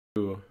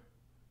Two,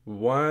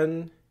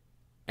 one,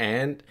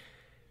 and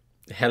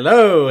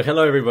hello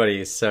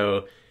everybody.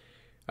 So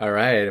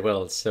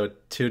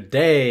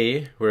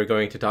today we're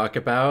going to talk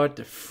about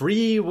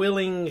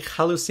free-willing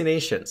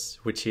hallucinations,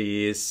 which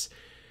is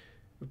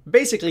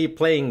basically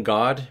playing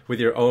God with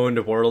your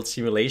own world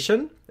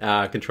simulation,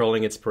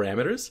 controlling its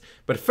parameters.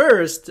 But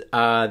first,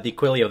 the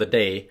query of the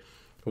day,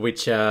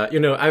 which,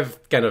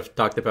 I've kind of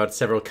talked about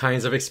several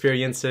kinds of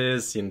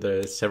experiences in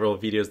the several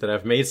videos that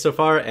I've made so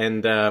far,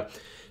 and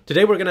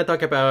today we're going to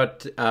talk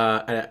about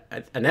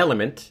an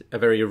element, a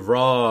very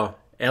raw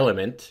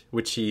element,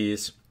 which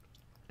is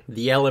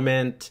the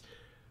element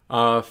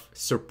of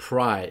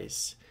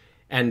surprise.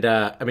 And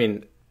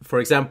for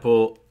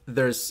example,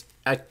 there's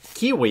a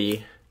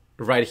kiwi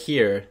right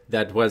here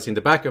that was in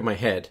the back of my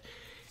head,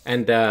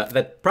 and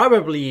that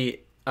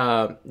probably,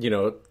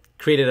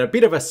 created a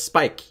bit of a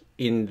spike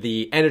in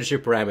the energy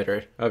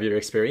parameter of your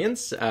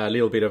experience, a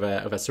little bit of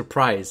a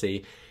surprise,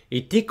 a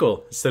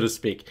tickle, so to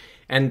speak.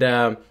 And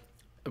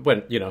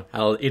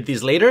I'll eat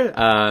these later.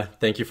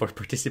 Thank you for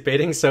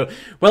participating. So,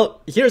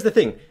 well, here's the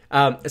thing.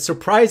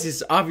 Surprise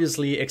is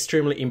obviously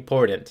extremely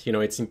important.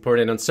 It's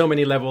important on so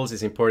many levels.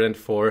 It's important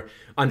for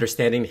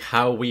understanding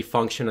how we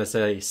function as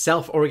a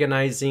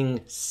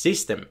self-organizing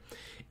system.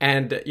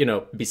 And,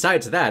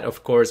 besides that,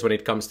 of course, when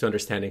it comes to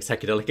understanding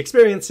psychedelic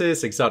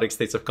experiences, exotic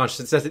states of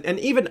consciousness, and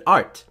even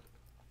art,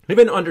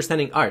 even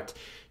understanding art,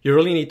 you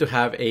really need to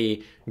have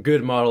a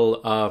good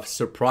model of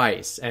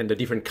surprise and the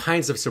different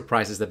kinds of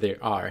surprises that there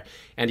are.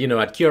 And,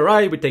 at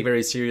QRI, we take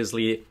very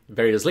seriously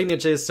various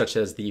lineages, such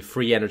as the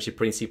free energy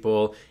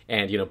principle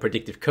and,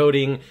 predictive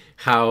coding,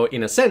 how,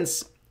 in a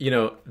sense,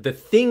 the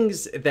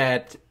things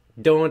that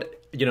don't,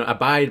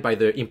 abide by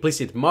the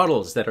implicit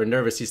models that our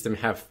nervous system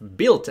have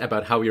built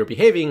about how we are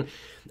behaving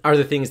are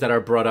the things that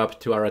are brought up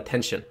to our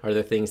attention, are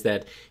the things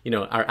that,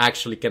 are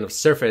actually kind of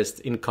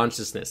surfaced in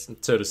consciousness,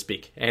 so to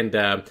speak, and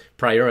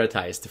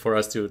prioritized for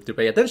us to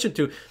pay attention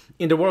to.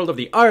 In the world of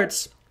the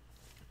arts,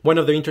 one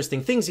of the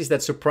interesting things is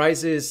that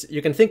surprises,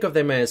 you can think of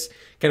them as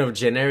kind of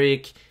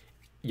generic,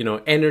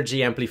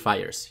 energy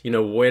amplifiers.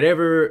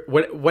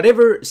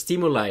 Whatever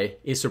stimuli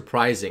is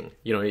surprising,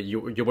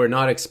 you were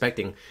not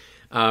expecting,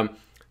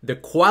 the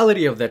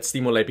quality of that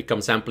stimuli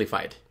becomes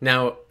amplified.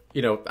 Now,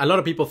 a lot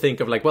of people think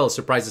of like, well,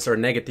 surprises are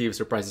negative,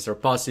 surprises are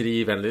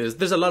positive, and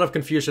there's a lot of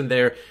confusion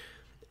there.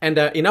 And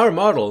in our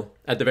model,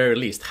 at the very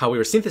least, how we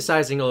were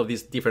synthesizing all of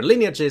these different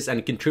lineages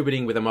and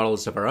contributing with the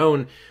models of our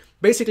own,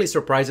 basically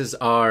surprises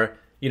are,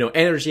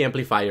 energy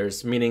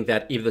amplifiers, meaning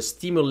that if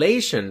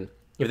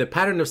the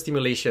pattern of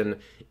stimulation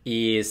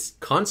is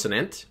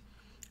consonant,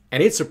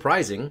 and it's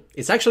surprising,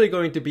 it's actually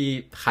going to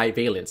be high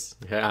valence,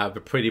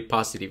 pretty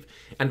positive.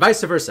 And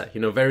vice versa,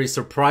 very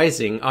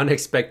surprising,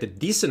 unexpected,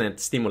 dissonant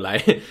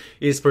stimuli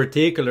is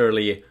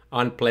particularly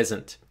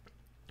unpleasant.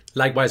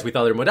 Likewise with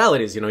other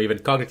modalities, even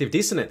cognitive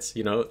dissonance,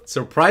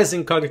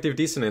 surprising cognitive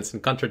dissonance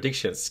and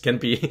contradictions can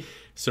be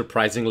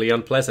surprisingly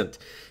unpleasant.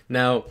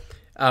 Now,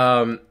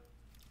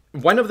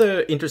 one of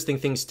the interesting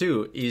things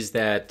too is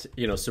that,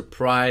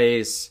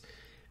 surprise,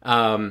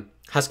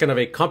 has kind of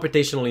a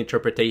computational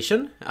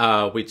interpretation,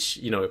 which,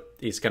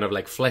 is kind of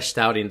like fleshed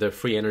out in the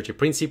free energy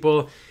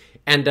principle.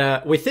 And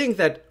we think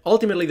that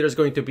ultimately there's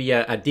going to be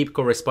a deep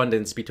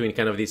correspondence between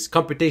kind of this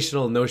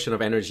computational notion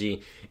of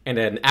energy and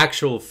an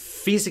actual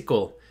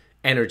physical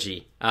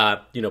energy,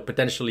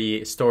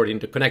 potentially stored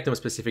into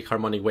connectome-specific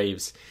harmonic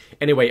waves.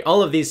 Anyway,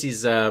 all of this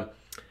is a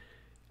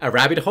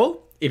rabbit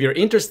hole. If you're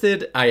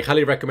interested, I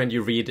highly recommend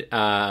you read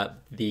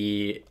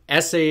the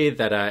essay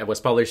that was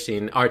published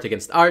in Art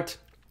Against Art,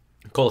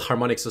 called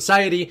Harmonic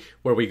Society,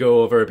 where we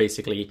go over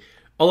basically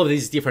all of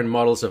these different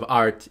models of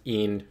art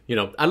in,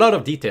 a lot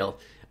of detail.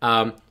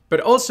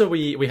 But also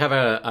we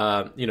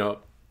have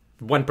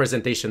one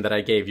presentation that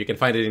I gave. You can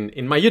find it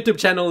in my YouTube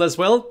channel as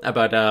well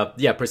about,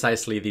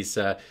 precisely these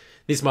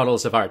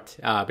models of art,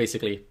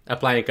 basically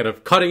applying kind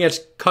of cutting edge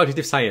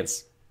cognitive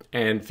science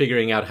and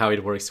figuring out how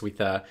it works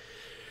with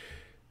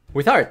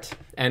art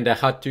and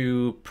how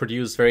to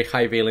produce very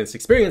high valence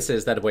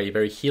experiences that way,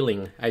 very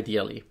healing,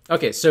 ideally.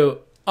 Okay,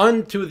 so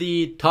on to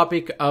the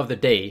topic of the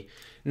day.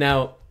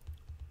 Now,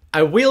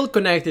 I will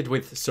connect it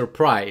with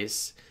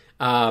surprise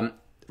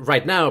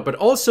right now, but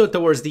also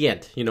towards the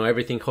end.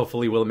 Everything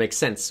hopefully will make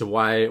sense.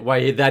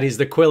 Why that is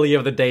the query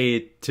of the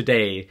day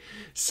today.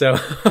 So,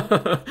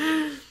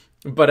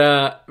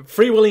 but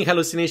free-willing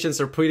hallucinations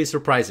are pretty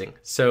surprising.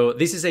 So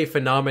this is a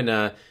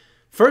phenomena.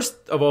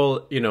 First of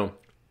all,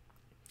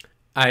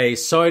 I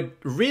saw it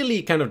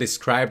really kind of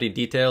described in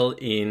detail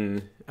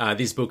in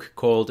this book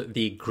called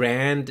The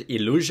Grand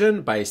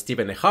Illusion by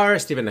Stephen Nehar.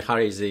 Stephen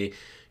Nehar is a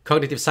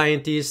cognitive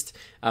scientist.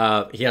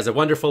 He has a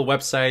wonderful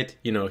website.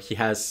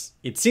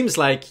 It seems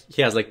like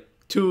he has like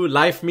two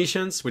life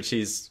missions, which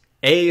is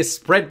A,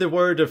 spread the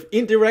word of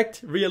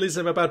indirect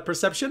realism about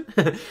perception,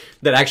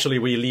 that actually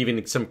we live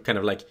in some kind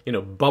of like,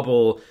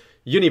 bubble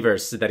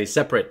universe that is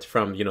separate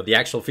from, the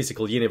actual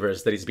physical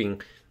universe that is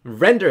being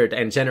rendered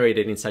and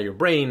generated inside your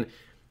brain,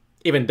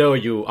 even though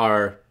you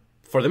are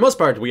for the most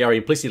part, we are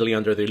implicitly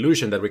under the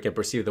illusion that we can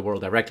perceive the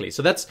world directly.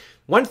 So that's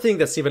one thing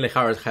that Stephen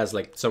Lehart has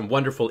like some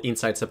wonderful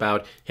insights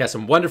about. He has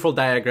some wonderful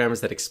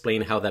diagrams that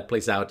explain how that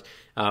plays out,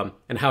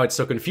 and how it's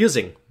so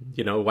confusing,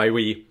 why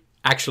we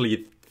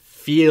actually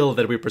feel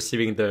that we're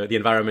perceiving the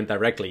environment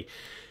directly.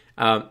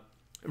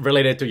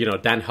 Related to,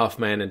 Dan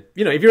Hoffman. And,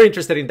 if you're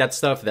interested in that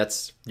stuff,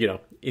 that's,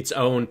 its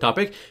own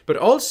topic. But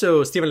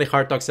also Stephen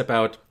Lehart talks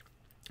about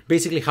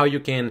basically how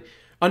you can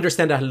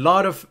understand a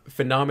lot of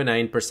phenomena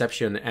in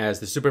perception as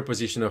the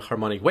superposition of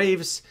harmonic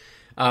waves.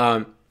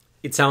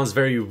 It sounds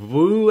very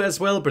woo as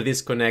well, but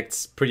this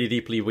connects pretty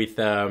deeply with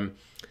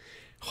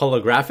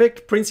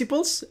holographic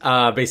principles.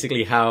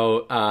 Basically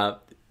how,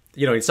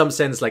 in some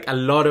sense, like a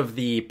lot of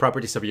the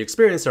properties of your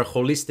experience are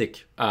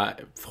holistic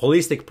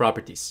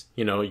properties,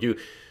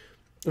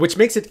 which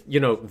makes it,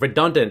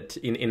 redundant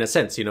in a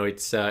sense.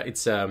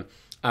 It's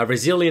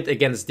resilient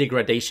against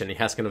degradation. It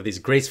has kind of this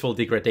graceful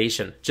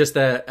degradation, just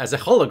as a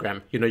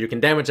hologram. You can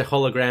damage a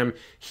hologram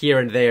here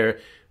and there,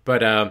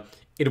 but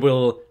it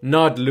will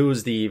not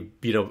lose the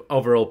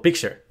overall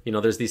picture.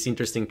 There's these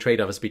interesting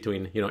trade-offs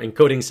between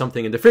encoding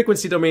something in the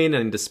frequency domain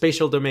and in the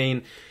spatial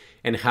domain,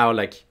 and how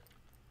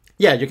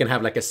you can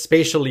have like a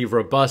spatially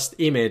robust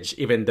image,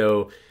 even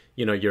though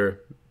you're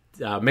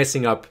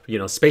messing up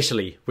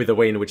spatially with the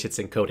way in which it's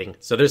encoding.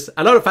 So there's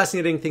a lot of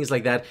fascinating things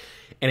like that.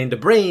 And in the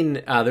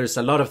brain, there's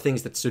a lot of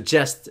things that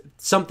suggest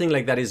something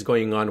like that is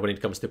going on when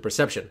it comes to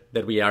perception,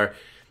 that we are,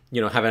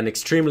 have an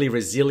extremely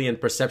resilient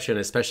perception,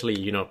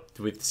 especially,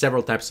 with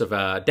several types of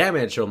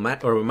damage or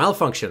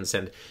malfunctions.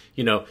 And,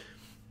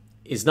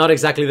 it's not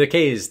exactly the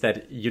case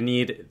that you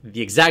need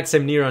the exact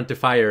same neuron to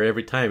fire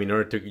every time in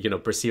order to,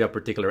 perceive a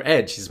particular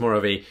edge. It's more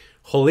of a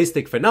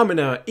holistic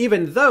phenomena,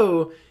 even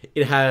though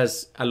it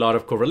has a lot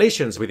of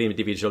correlations with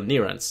individual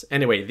neurons.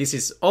 Anyway, this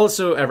is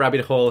also a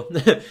rabbit hole.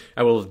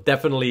 I will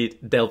definitely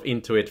delve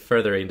into it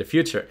further in the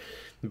future.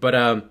 But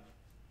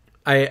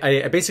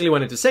I basically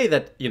wanted to say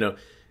that,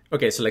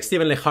 okay, so like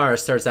Stephen Lehart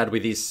starts out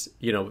with these,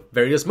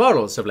 various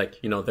models of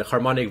the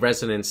harmonic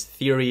resonance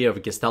theory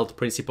of Gestalt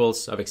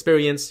principles of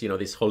experience,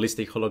 these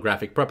holistic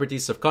holographic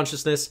properties of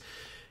consciousness.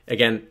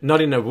 Again,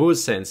 not in a woo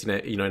sense,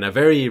 in a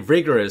very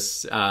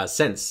rigorous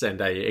sense. And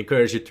I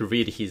encourage you to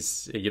read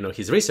his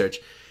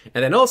research.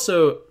 And then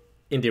also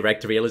in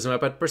direct realism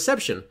about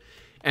perception.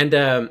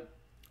 And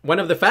one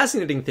of the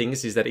fascinating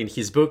things is that in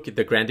his book,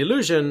 The Grand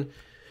Illusion,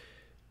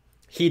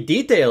 he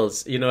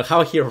details,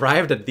 how he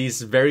arrived at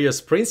these various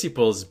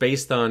principles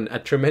based on a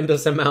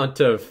tremendous amount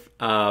of,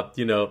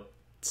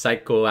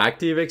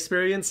 psychoactive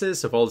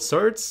experiences of all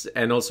sorts,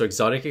 and also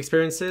exotic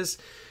experiences.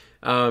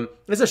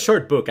 It's a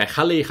short book. I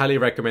highly, highly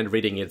recommend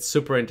reading it. It's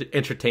super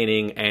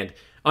entertaining, and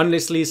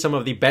honestly, some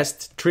of the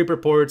best trip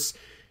reports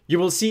you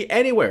will see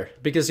anywhere,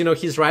 because,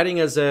 he's writing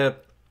as a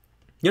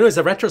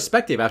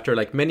retrospective after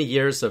like many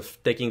years of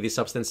taking these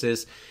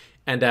substances,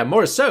 and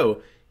more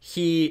so,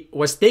 he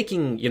was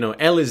taking,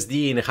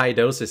 LSD in high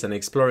doses and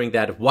exploring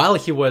that while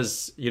he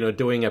was,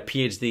 doing a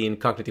PhD in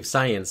cognitive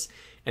science.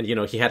 And,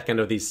 he had kind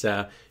of this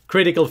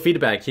critical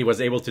feedback. He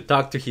was able to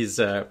talk to his,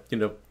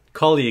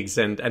 colleagues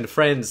and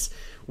friends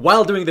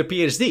while doing the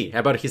PhD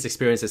about his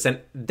experiences. And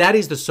that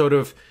is the sort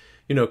of,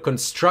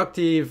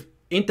 constructive,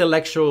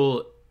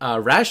 intellectual,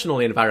 rational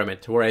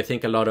environment where I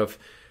think a lot of,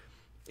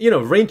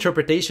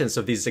 reinterpretations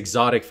of these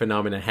exotic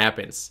phenomena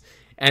happens.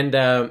 And,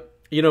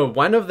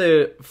 one of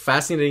the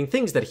fascinating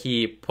things that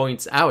he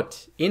points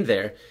out in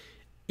there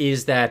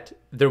is that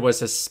there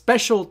was a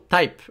special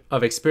type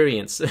of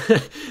experience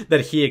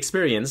that he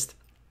experienced,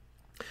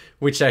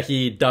 which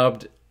he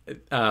dubbed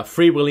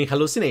free-willing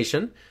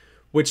hallucination,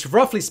 which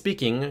roughly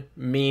speaking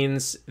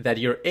means that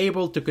you're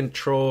able to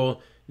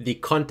control the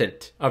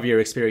content of your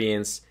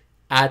experience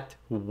at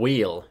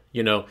will.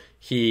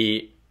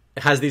 He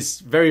has this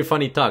very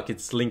funny talk.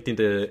 It's linked in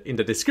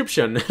the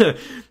description.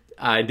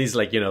 This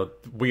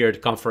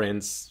weird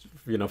conference,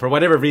 for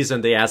whatever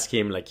reason, they ask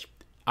him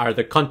are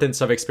the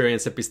contents of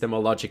experience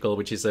epistemological,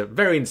 which is a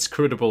very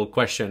inscrutable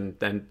question.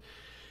 And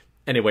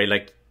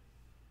anyway,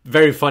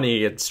 very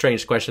funny and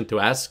strange question to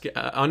ask,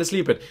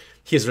 honestly, but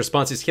his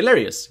response is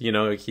hilarious.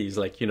 He's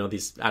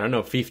this,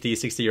 50,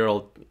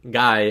 60-year-old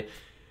guy,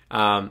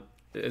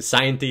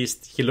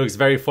 scientist. He looks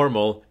very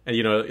formal. And,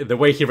 the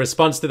way he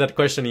responds to that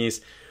question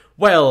is,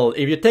 well,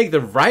 if you take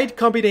the right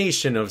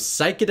combination of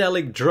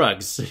psychedelic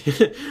drugs,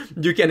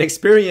 you can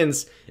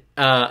experience,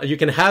 you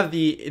can have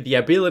the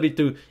ability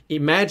to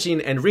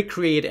imagine and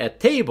recreate a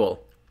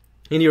table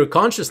in your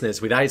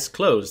consciousness with eyes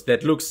closed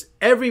that looks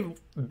every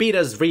bit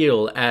as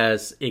real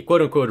as a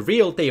quote-unquote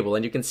real table.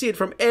 And you can see it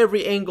from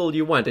every angle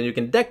you want, and you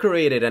can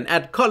decorate it and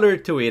add color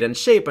to it and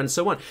shape and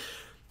so on.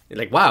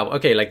 Wow,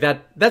 okay,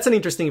 that's an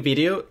interesting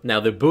video.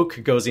 Now, the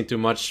book goes into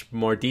much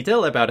more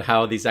detail about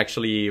how this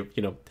actually,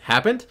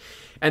 happened.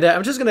 And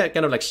I'm just gonna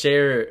kind of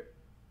share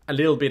a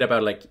little bit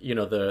about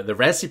the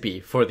recipe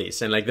for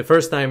this. And the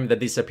first time that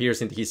this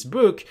appears in his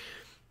book,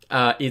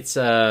 it's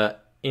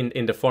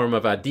in the form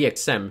of a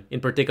DXM. In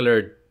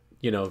particular,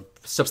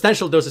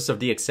 substantial doses of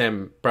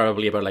DXM,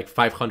 probably about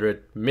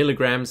 500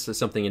 milligrams or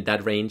something in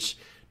that range,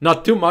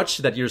 not too much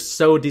that you're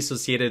so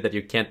dissociated that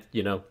you can't,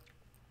 you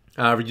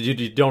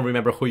don't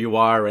remember who you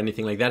are or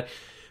anything like that,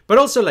 but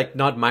also like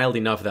not mild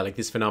enough that like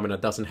this phenomena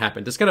doesn't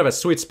happen. There's kind of a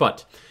sweet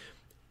spot.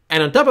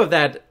 And on top of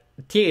that,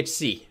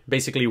 THC,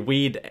 basically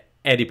weed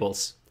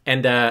edibles.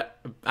 And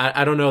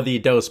I don't know the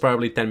dose,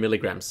 probably 10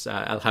 milligrams.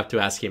 I'll have to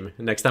ask him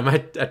next time I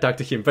talk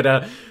to him.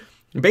 But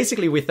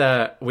basically with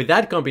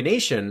that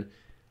combination,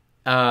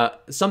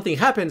 something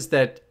happens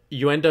that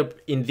you end up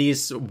in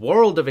this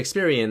world of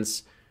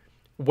experience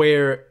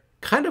where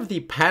kind of the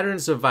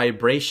patterns of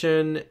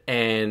vibration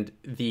and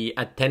the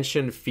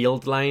attention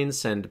field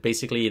lines and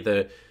basically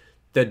the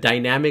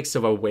dynamics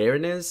of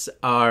awareness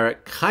are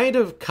kind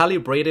of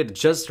calibrated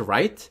just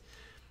right,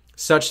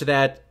 such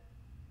that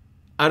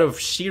out of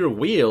sheer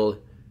will,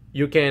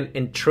 you can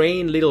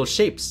entrain little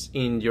shapes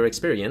in your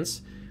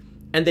experience,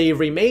 and they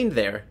remain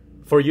there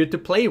for you to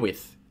play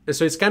with.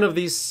 So it's kind of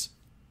this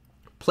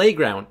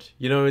playground,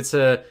 it's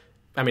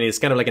it's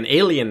kind of like an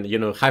alien,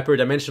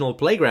 hyperdimensional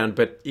playground,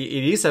 but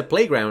it is a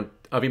playground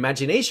of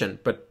imagination,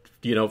 but,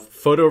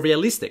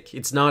 photorealistic.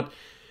 It's not,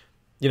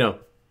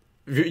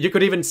 you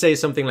could even say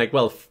something like,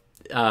 well,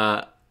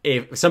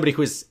 somebody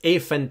who is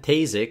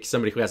aphantasic,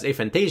 somebody who has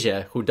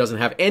aphantasia, who doesn't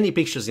have any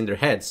pictures in their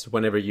heads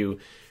whenever you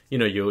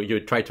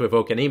try to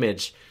evoke an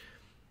image,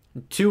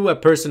 to a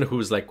person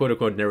who's like quote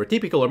unquote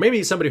neurotypical, or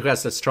maybe somebody who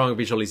has a strong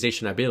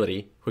visualization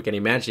ability, who can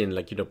imagine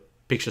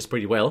pictures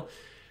pretty well,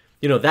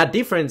 that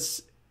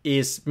difference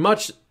is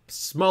much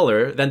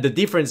smaller than the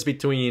difference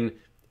between,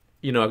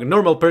 a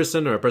normal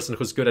person or a person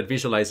who's good at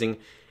visualizing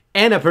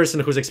and a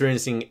person who's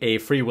experiencing a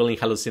free-willing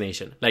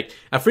hallucination. Like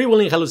a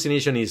free-willing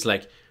hallucination is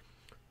like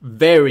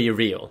very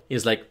real,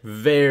 is like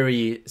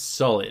very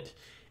solid.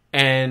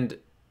 And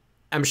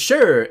I'm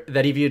sure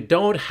that if you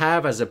don't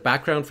have as a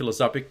background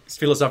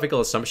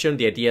philosophical assumption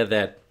the idea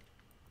that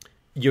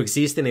you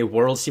exist in a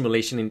world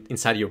simulation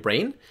inside your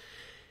brain,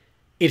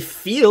 it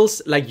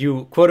feels like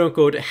you quote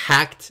unquote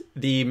hacked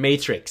the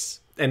matrix.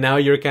 And now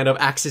you're kind of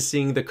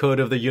accessing the code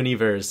of the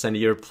universe and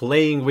you're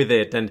playing with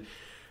it. And,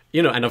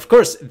 and of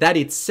course that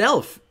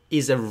itself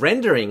is a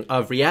rendering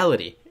of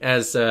reality.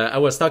 As I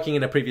was talking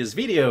in a previous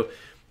video,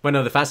 one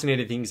of the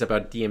fascinating things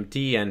about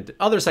DMT and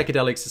other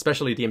psychedelics,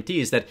 especially DMT,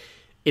 is that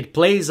it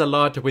plays a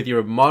lot with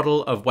your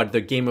model of what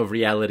the game of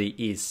reality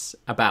is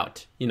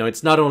about.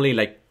 It's not only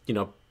like,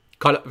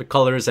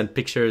 colors and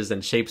pictures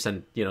and shapes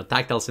and,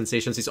 tactile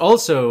sensations. It's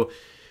also,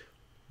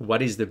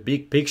 what is the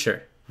big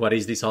picture? What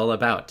is this all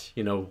about?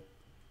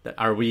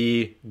 Are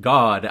we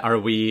God? Are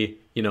we,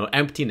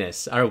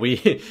 emptiness? Are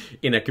we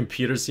in a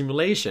computer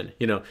simulation?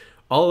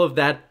 All of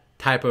that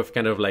type of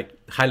kind of like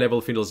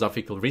high-level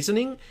philosophical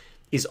reasoning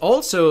is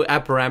also a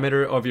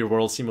parameter of your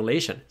world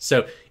simulation.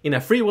 So in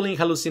a free-willing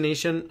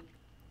hallucination,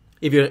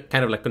 if you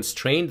kind of like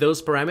constrain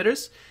those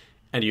parameters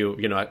and you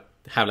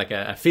have like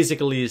a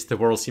physicalist,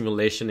 world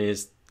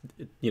simulationist,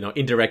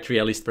 indirect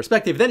realist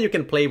perspective, then you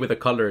can play with the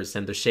colors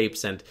and the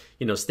shapes and,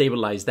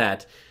 stabilize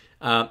that.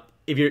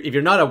 If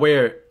you're not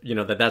aware,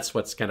 that's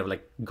what's kind of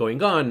like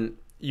going on,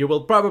 you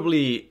will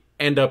probably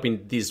end up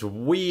in this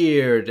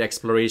weird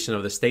exploration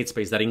of the state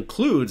space that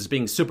includes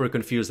being super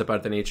confused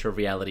about the nature of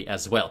reality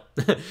as well.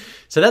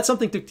 So that's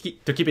something to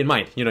keep in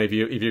mind. If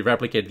you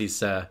replicate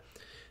this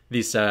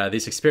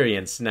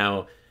experience.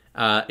 Now,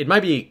 it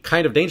might be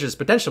kind of dangerous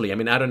potentially. I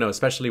don't know,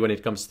 especially when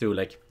it comes to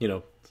like,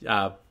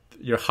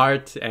 your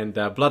heart and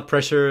blood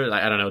pressure.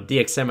 Like, I don't know,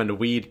 DXM and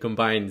weed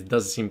combined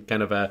does seem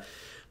kind of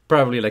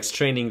probably like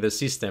straining the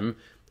system.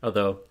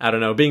 Although, I don't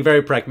know, being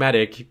very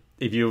pragmatic,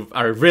 if you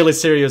are really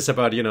serious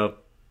about,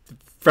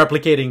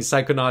 replicating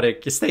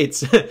psychotic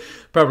states,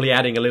 probably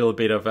adding a little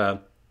bit of,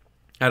 a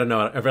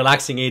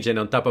relaxing agent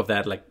on top of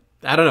that. Like,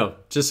 I don't know,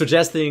 just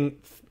suggesting,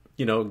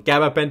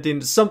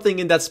 gabapentin, something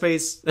in that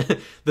space,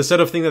 the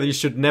sort of thing that you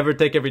should never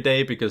take every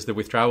day because the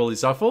withdrawal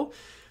is awful.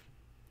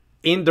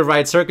 In the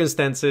right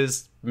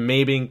circumstances,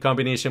 maybe in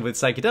combination with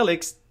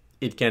psychedelics,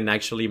 it can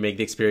actually make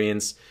the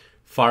experience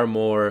far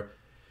more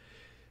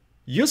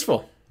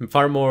useful,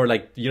 far more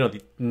like,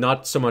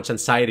 not so much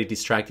anxiety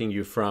distracting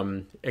you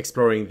from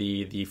exploring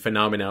the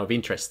phenomena of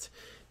interest.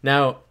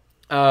 Now,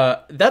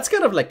 that's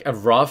kind of like a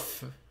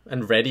rough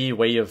and ready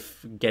way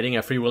of getting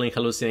a free-willing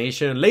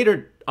hallucination.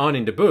 Later on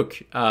in the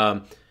book,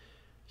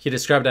 he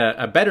described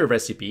a better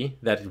recipe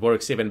that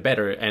works even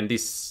better. And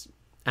this,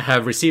 I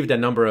have received a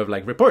number of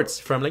like reports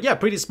from like,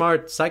 pretty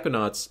smart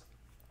psychonauts.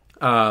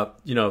 I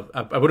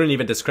wouldn't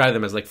even describe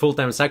them as like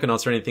full-time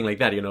psychonauts or anything like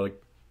that,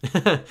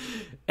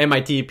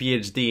 MIT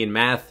PhD in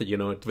math,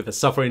 with a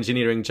software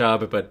engineering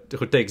job, but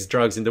who takes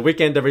drugs in the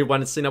weekend every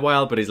once in a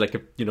while, but is like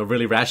a,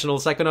 really rational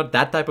psychonaut.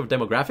 That type of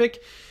demographic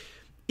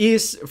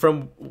is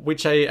from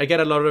which I get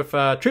a lot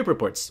of trip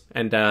reports.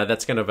 And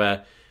that's kind of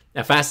a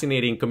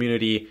fascinating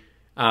community,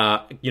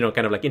 kind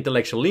of like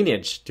intellectual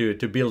lineage to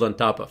build on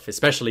top of,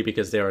 especially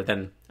because they are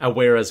then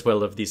aware as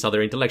well of these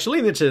other intellectual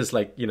lineages,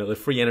 like, the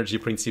free energy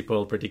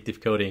principle, predictive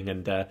coding,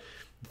 and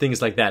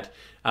things like that.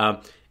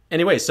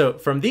 Anyway, so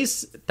from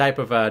this type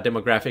of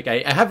demographic,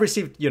 I have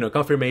received,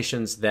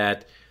 confirmations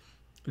that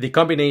the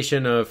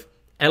combination of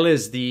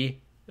LSD,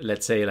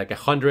 let's say like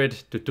 100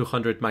 to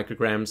 200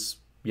 micrograms,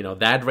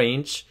 that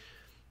range,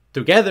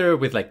 together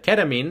with like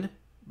ketamine,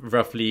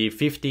 roughly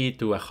 50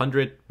 to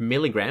 100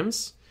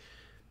 milligrams,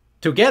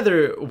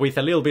 together with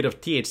a little bit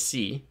of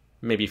THC,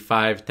 maybe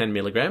 5-10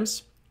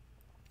 milligrams,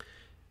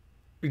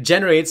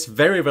 generates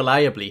very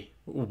reliably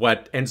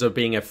what ends up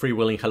being a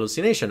free-wheeling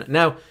hallucination.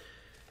 Now,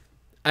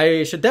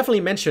 I should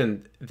definitely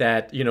mention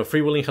that,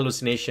 free-wheeling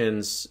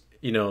hallucinations,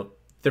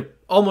 they're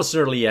almost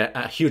certainly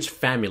a huge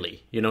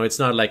family. It's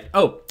not like,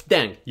 oh,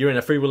 dang, you're in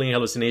a free-wheeling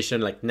hallucination,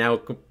 like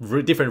now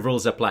different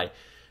rules apply.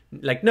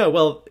 Like, no,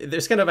 well,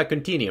 there's kind of a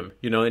continuum.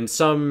 In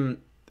some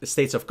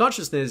states of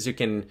consciousness, you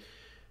can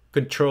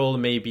control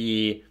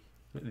maybe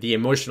the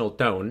emotional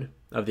tone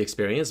of the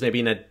experience. Maybe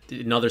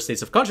in other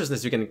states of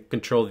consciousness, you can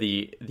control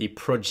the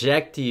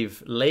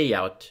projective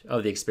layout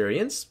of the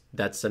experience.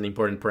 That's an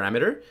important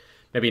parameter.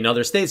 Maybe in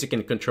other states, you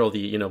can control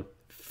the,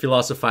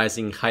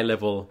 philosophizing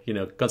high-level,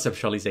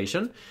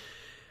 conceptualization.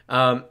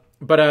 But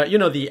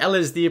the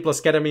LSD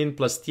plus ketamine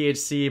plus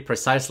THC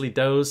precisely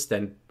dosed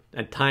and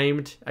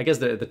timed. I guess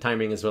the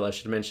timing as well, I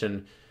should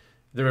mention.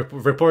 The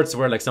reports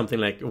were like something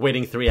like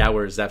waiting 3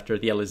 hours after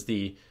the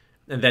LSD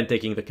and then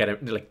taking the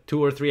ketamine, like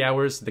 2 or 3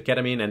 hours, the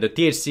ketamine, and the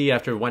THC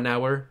after 1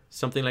 hour,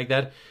 something like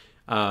that.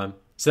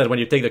 So that when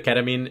you take the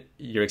ketamine,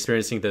 you're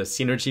experiencing the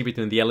synergy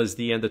between the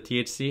LSD and the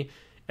THC.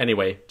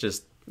 Anyway,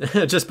 just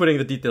putting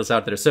the details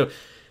out there. So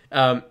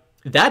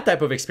that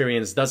type of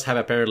experience does have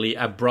apparently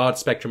a broad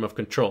spectrum of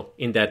control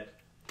in that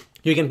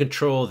you can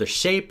control the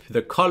shape,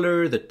 the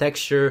color, the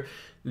texture,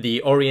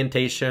 the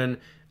orientation,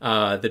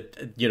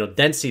 the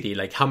density,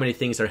 like how many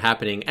things are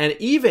happening.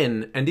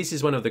 And this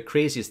is one of the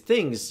craziest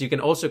things, you can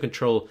also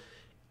control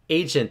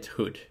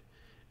agenthood.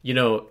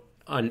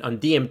 On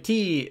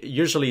DMT,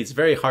 usually it's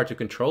very hard to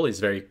control. It's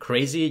very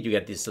crazy. You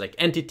get these like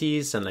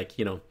entities and like,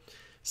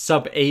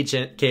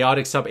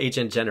 chaotic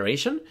sub-agent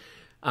generation.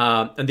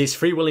 And these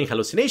free-wheeling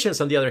hallucinations,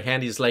 on the other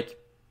hand, is like,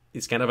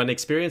 it's kind of an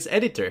experienced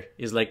editor.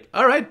 It's like,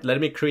 all right, let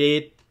me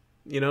create,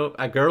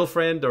 a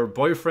girlfriend or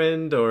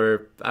boyfriend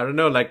or, I don't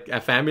know, like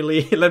a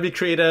family. Let me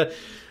create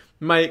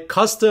my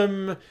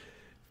custom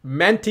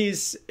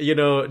mantis,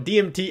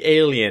 DMT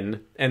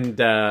alien. And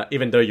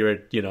even though you're,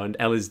 on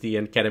LSD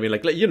and ketamine,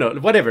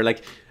 like, whatever,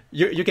 like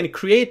you can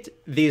create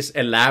these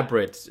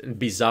elaborate,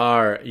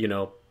 bizarre,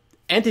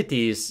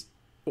 entities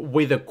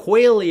with the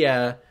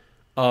qualia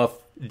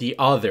of the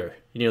other,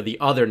 the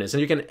otherness.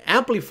 And you can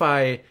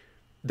amplify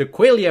the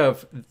qualia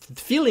of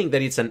feeling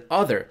that it's an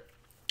other.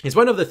 It's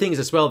one of the things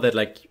as well that,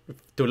 like,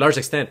 to a large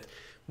extent,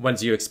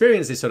 once you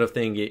experience this sort of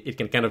thing, it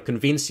can kind of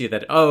convince you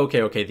that, oh,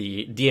 okay,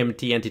 the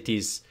DMT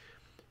entities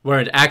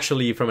weren't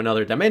actually from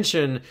another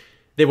dimension.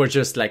 They were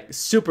just like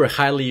super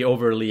highly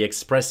overly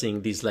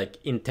expressing these like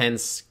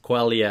intense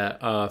qualia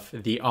of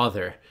the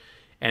other.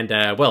 And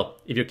well,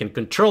 if you can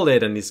control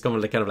it and it's kind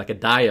of like a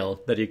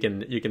dial that you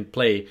can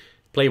play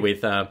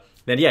with,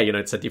 then yeah,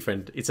 it's a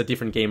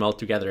different game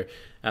altogether.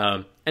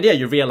 And yeah,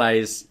 you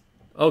realize,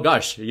 oh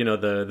gosh,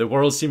 the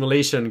world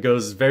simulation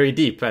goes very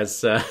deep,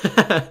 as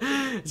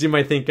as you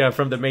might think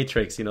from the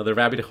Matrix. The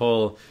rabbit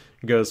hole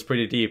goes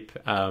pretty deep.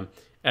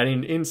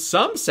 And in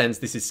some sense,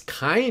 this is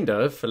kind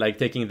of like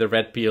taking the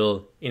red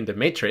pill in the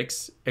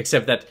Matrix,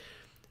 except that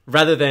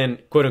rather than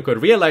quote unquote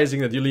realizing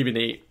that you live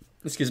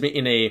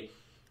in a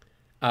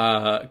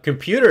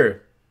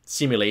computer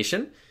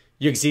simulation,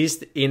 you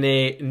exist in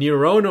a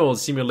neuronal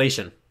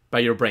simulation by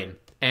your brain.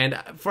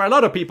 And for a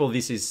lot of people,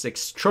 this is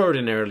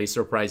extraordinarily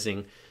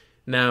surprising.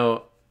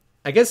 Now,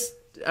 I guess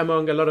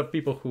among a lot of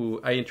people who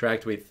I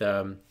interact with,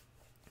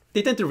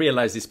 they tend to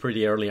realize this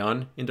pretty early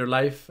on in their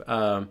life.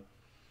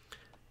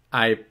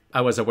 I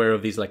was aware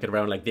of these like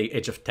around like the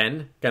age of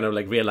 10, kind of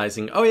like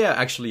realizing, oh yeah,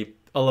 actually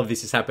all of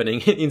this is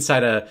happening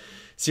inside a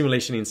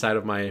simulation inside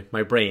of my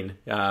brain,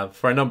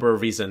 for a number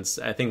of reasons.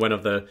 I think one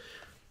of the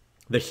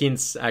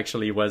hints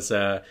actually was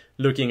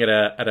looking at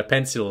a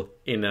pencil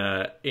in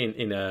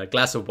a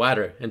glass of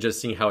water and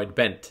just seeing how it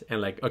bent, and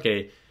like,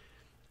 okay,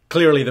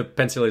 clearly the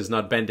pencil is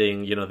not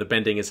bending, the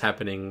bending is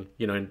happening,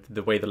 in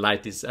the way the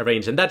light is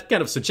arranged. And that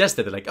kind of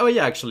suggested like, oh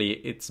yeah, actually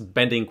it's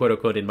bending, quote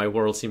unquote, in my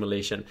world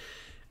simulation.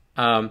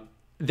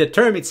 The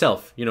term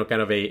itself,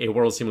 kind of a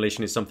world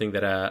simulation, is something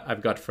that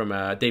I've got from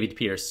David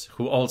Pierce,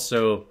 who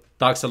also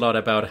talks a lot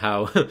about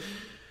how,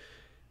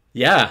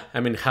 yeah, I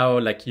mean, how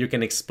like you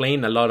can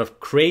explain a lot of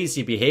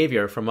crazy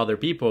behavior from other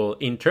people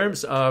in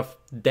terms of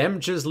them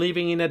just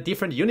living in a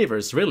different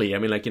universe, really. I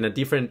mean, like in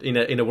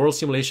a world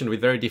simulation with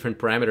very different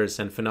parameters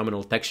and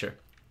phenomenal texture.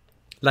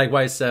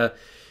 Likewise, if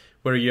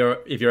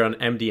you're on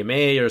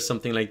MDMA or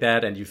something like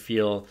that, and you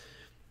feel,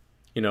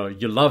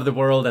 you love the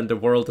world and the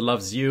world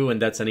loves you, and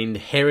that's an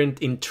inherent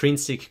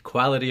intrinsic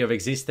quality of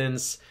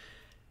existence.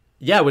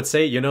 Yeah, I would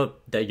say,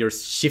 that you're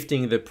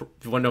shifting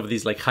one of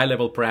these like high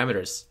level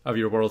parameters of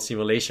your world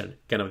simulation,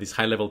 kind of these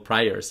high level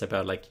priors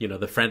about like,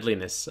 the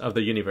friendliness of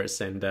the universe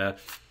and the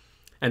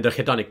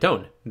hedonic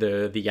tone,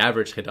 the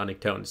average hedonic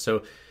tone.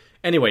 So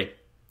anyway,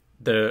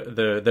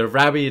 the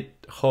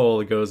rabbit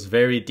hole goes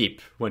very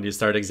deep when you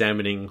start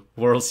examining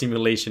world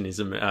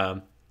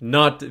simulationism,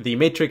 not the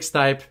Matrix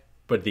type,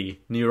 but the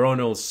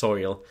neuronal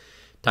soil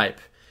type.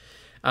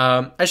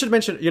 I should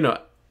mention,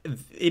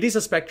 it is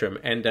a spectrum,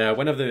 and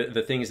one of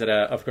the things that,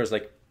 of course,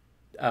 like,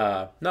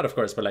 not of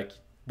course, but like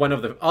one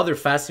of the other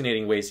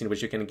fascinating ways in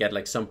which you can get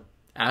like some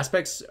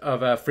aspects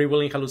of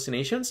free-willing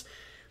hallucinations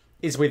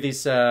is with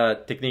this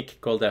technique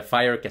called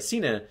fire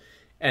casino.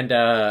 And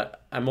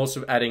I'm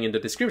also adding in the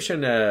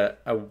description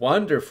a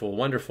wonderful,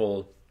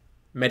 wonderful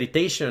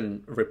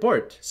meditation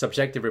report,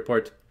 subjective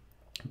report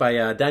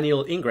by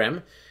Daniel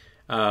Ingram,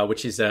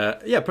 which is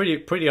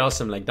pretty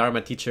awesome, like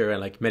Dharma teacher and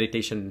like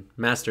meditation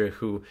master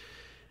who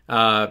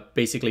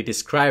basically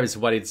describes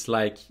what it's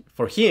like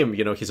for him.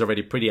 He's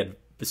already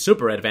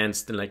super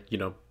advanced and like,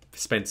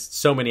 spends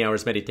so many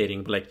hours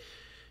meditating, but like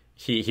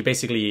he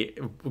basically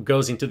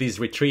goes into these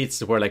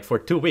retreats where like for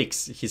 2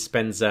 weeks he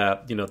spends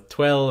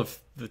 12,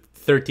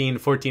 13,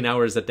 14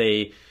 hours a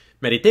day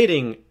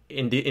meditating.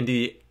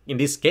 In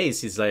this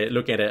case, he's like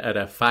looking at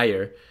a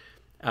fire,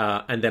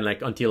 and then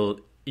like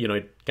until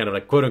it kind of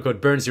like quote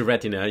unquote burns your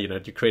retina. You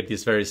create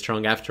this very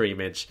strong after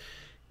image,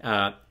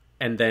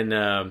 and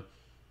then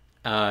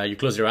you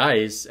close your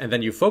eyes and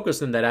then you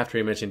focus on that after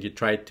image and you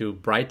try to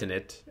brighten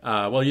it.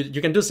 Well,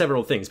 you can do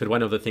several things, but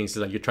one of the things is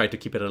like you try to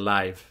keep it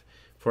alive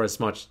for as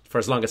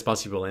long as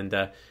possible.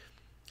 And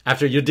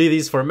after you do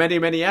this for many,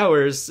 many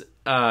hours,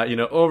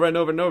 over and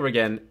over and over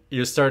again,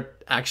 you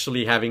start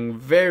actually having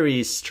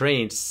very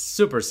strange,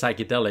 super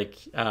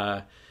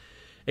psychedelic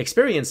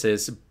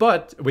experiences.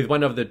 But with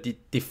one of the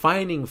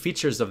defining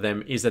features of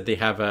them is that they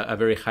have a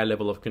very high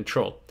level of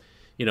control.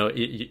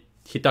 He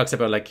talks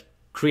about like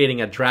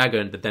creating a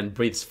dragon that then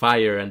breathes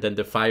fire, and then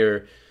the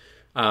fire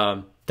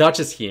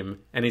touches him,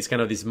 and it's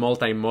kind of this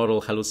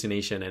multimodal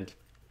hallucination. And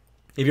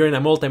if you're in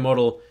a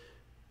multimodal,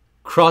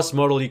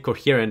 cross-modally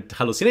coherent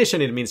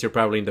hallucination, it means you're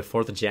probably in the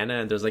fourth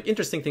jhana, and there's like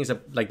interesting things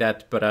like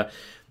that. But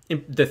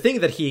the thing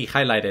that he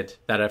highlighted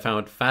that I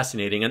found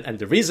fascinating, and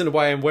the reason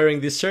why I'm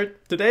wearing this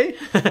shirt today,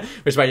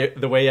 which by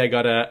the way I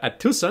got at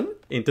Tucson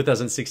in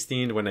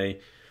 2016 when I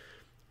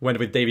went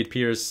with David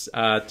Pierce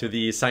to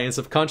the Science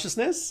of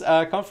Consciousness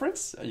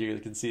conference. You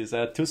can see it's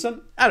at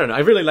Tucson. I don't know. I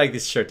really like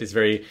this shirt. It's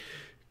very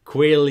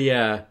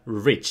qualia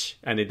rich,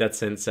 and in that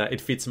sense,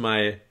 it fits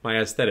my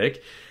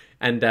aesthetic.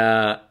 And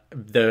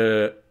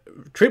the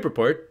trip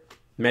report,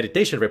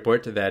 meditation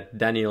report that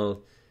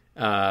Daniel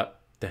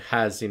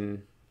has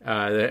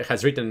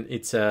written,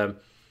 it's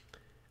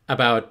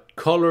about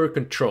color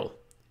control,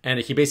 and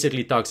he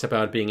basically talks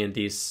about being in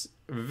this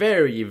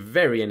very,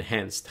 very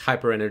enhanced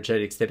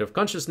hyper-energetic state of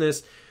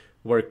consciousness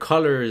where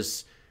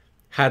colors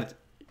had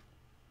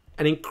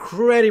an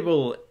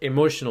incredible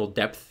emotional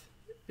depth,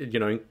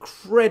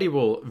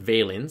 incredible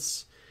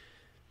valence,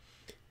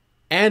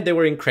 and they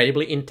were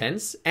incredibly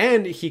intense,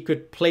 and he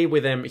could play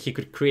with them. He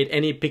could create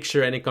any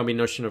picture, any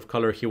combination of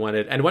color he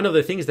wanted. And one of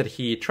the things that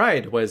he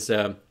tried was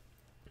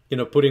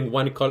putting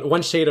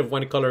one shade of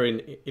one color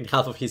in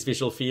half of his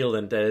visual field,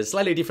 and a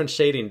slightly different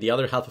shade in the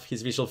other half of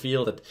his visual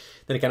field, and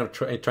then kind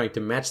of trying to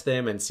match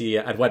them and see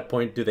at what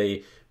point do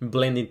they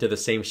blend into the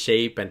same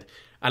shape, and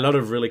a lot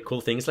of really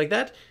cool things like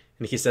that.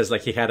 And he says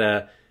like he had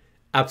a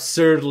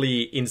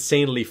absurdly,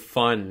 insanely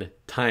fun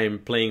time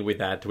playing with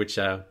that, which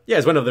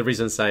is one of the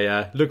reasons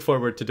I look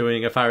forward to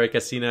doing a Fire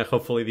Casino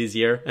hopefully this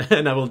year,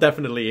 and I will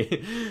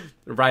definitely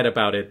write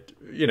about it,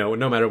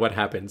 no matter what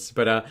happens.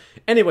 But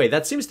anyway,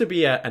 that seems to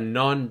be a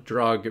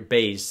non-drug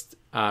based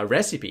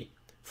recipe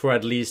for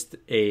at least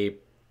a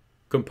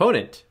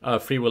component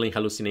of free-willing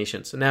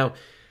hallucinations. Now,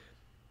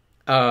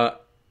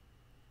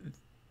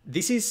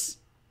 this is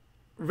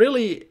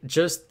really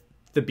just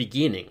the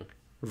beginning,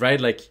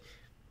 right? Like,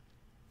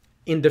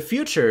 in the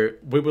future,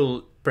 we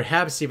will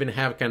perhaps even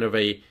have kind of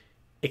a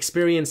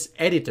experience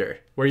editor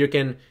where you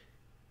can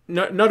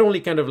not only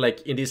kind of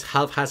like in this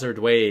haphazard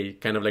way,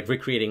 kind of like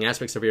recreating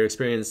aspects of your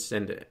experience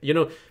and,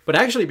 but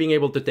actually being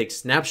able to take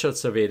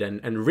snapshots of it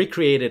and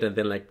recreate it and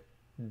then like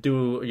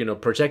do,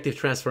 projective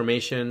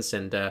transformations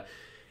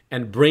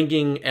and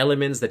bringing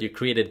elements that you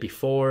created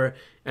before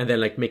and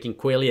then like making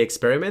qualia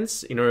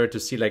experiments in order to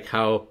see like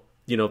how,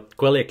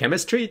 qualia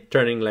chemistry,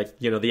 turning like,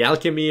 the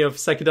alchemy of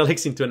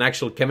psychedelics into an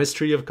actual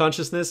chemistry of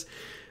consciousness.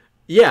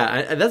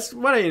 Yeah, that's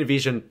what I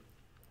envision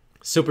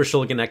Super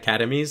Shulgin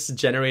academies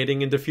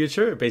generating in the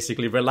future.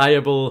 Basically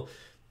reliable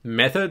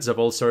methods of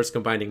all sorts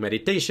combining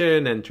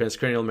meditation and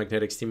transcranial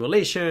magnetic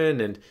stimulation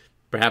and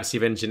perhaps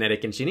even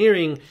genetic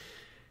engineering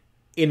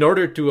in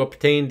order to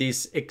obtain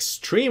this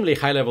extremely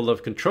high level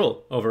of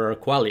control over our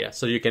qualia.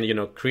 So you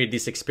can, create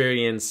this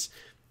experience,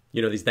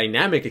 this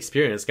dynamic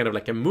experience, kind of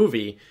like a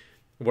movie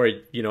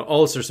where,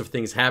 all sorts of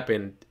things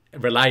happen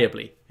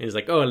reliably. And it's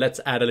like, oh, let's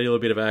add a little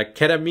bit of a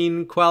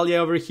ketamine qualia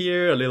over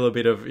here, a little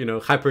bit of,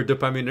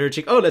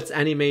 hyperdopaminergic. Oh, let's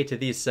animate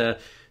this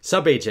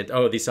subagent.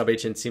 Oh, this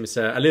subagent seems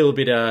a little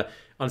bit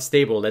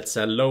unstable. Let's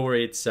lower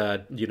its,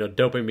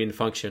 dopamine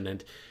function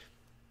and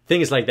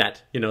things like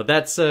that.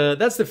 That's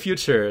the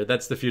future.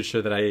 That's the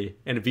future that I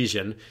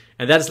envision.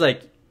 And that's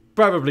like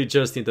probably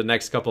just in the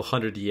next couple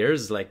 100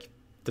 years, like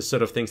the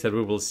sort of things that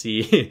we will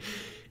see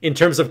in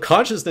terms of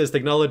consciousness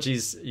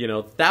technologies,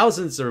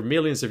 thousands or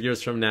millions of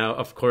years from now,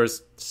 of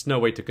course, there's no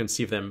way to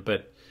conceive them.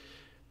 But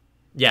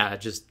yeah,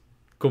 just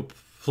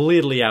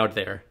completely out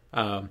there,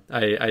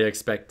 I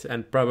expect,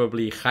 and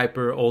probably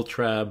hyper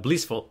ultra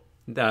blissful.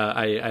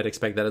 I'd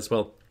expect that as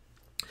well.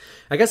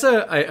 I guess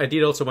I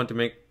did also want to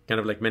make kind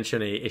of like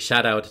mention a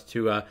shout out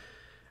to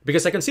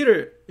because I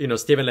consider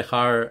Stephen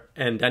Lehar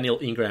and Daniel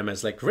Ingram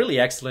as like really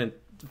excellent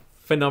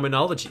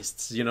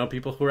phenomenologists.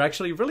 People who are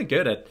actually really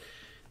good at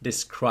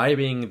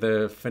describing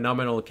the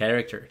phenomenal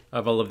character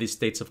of all of these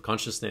states of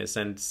consciousness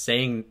and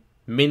saying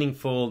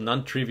meaningful,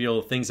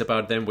 non-trivial things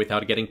about them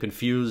without getting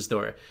confused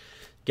or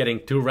getting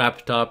too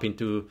wrapped up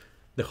into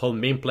the whole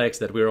memeplex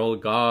that we're all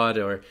God,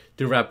 or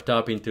too wrapped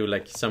up into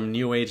like some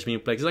new age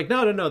memeplex. It's like,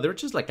 no, they're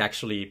just like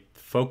actually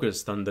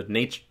focused on the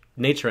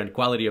nature and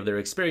quality of their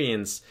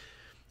experience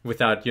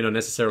without,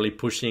 necessarily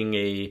pushing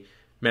a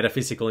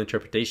metaphysical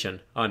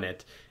interpretation on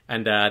it.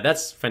 And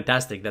that's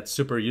fantastic. That's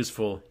super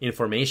useful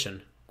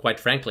information, quite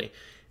frankly.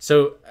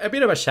 So a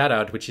bit of a shout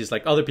out, which is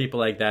like other people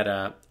like that.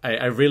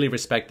 I really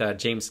respect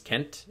James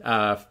Kent,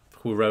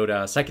 who wrote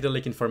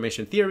Psychedelic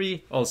Information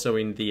Theory, also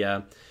in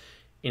the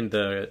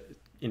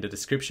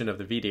description of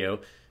the video.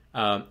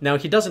 Now,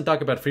 he doesn't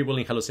talk about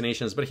free-wheeling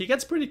hallucinations, but he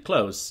gets pretty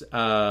close.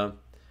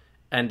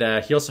 And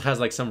he also has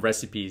like some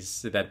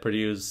recipes that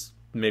produce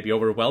maybe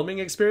overwhelming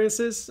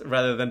experiences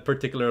rather than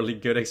particularly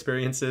good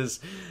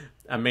experiences.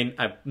 I mean,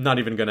 I'm not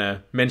even going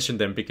to mention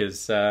them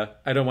because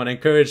I don't want to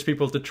encourage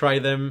people to try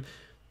them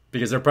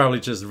because they're probably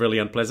just really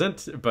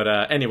unpleasant.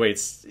 But anyway,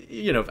 it's,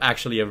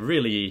 actually a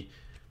really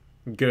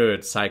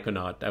good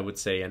psychonaut, I would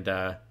say, and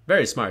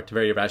very smart,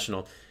 very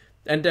rational.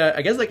 And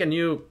I guess like a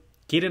new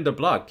kid in the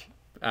block,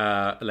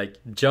 like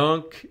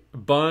junk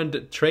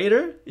bond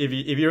trader, if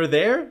you're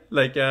there,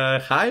 like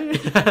hi.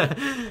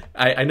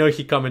 I know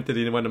he commented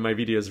in one of my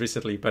videos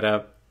recently,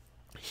 but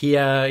he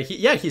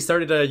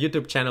started a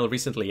YouTube channel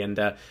recently, and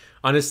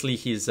honestly,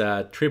 his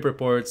trip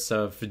reports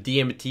of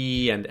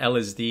DMT and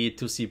LSD,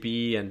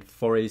 2CB and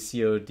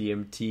 4-ACO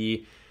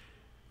DMT,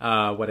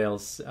 what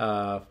else,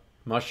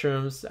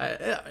 mushrooms,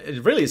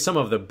 really some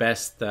of the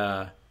best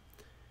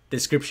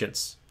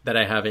descriptions that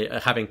I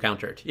have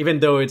encountered, even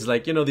though it's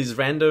like, this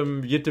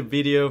random YouTube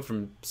video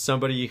from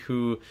somebody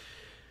who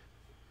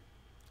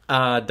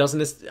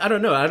doesn't, I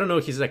don't know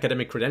his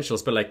academic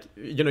credentials, but like,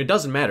 it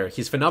doesn't matter.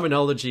 His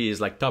phenomenology is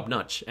like top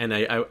notch. And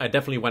I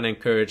definitely want to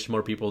encourage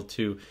more people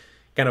to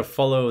kind of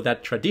follow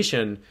that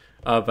tradition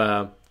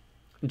of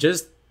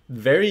just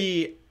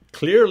very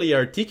clearly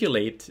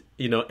articulate,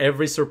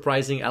 every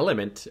surprising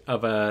element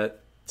of a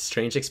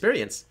strange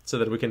experience so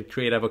that we can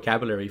create a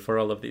vocabulary for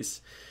all of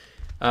these.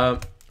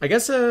 I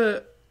guess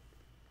a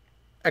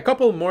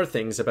couple more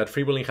things about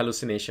freewheeling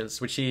hallucinations,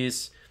 which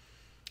is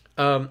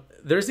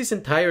there's this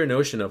entire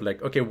notion of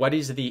like, okay, what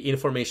is the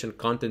information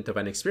content of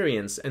an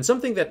experience? And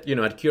something that,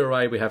 at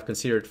QRI we have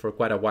considered for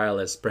quite a while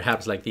as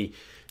perhaps like the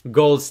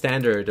gold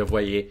standard of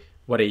what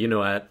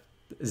a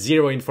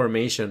zero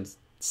information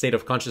state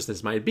of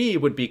consciousness might be,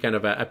 would be kind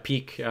of a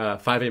peak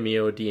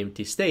 5-MeO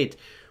DMT state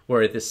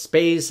where the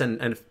space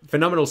and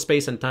phenomenal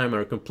space and time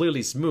are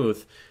completely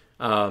smooth.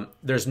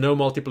 There's no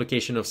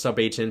multiplication of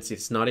subagents.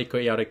 It's not a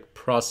chaotic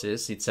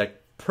process. It's a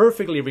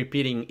perfectly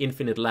repeating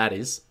infinite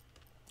lattice.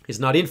 It's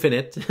not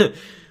infinite.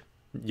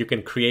 You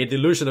can create the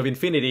illusion of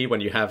infinity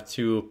when you have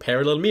two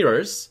parallel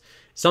mirrors,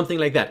 something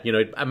like that.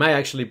 It might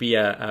actually be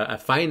a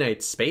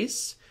finite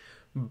space,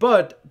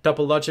 but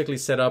topologically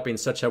set up in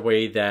such a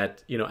way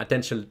that,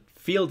 attention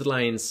field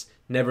lines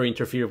never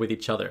interfere with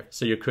each other.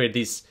 So you create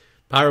this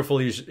powerful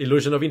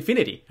illusion of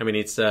infinity. I mean,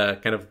 it's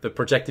kind of the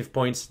projective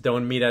points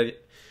don't meet at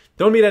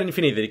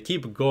infinity. They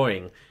keep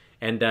going.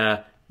 And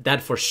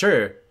that for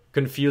sure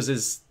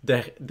confuses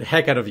the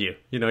heck out of you.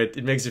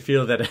 It makes you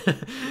feel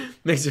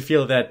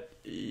that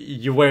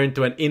you went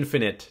into an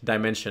infinite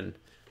dimension.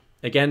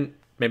 Again,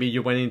 maybe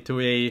you went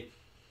into a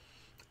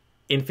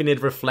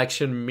infinite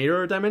reflection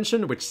mirror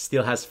dimension, which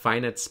still has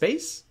finite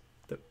space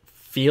that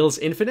feels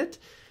infinite.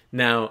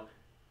 Now,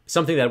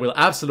 something that will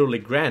absolutely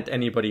grant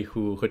anybody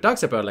who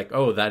talks about like,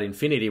 oh, that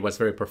infinity was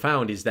very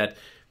profound, is that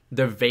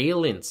the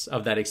valence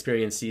of that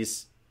experience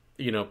is,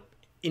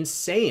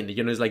 insane.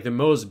 It's like the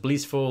most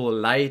blissful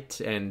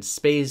light and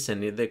space,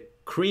 and the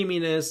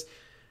creaminess.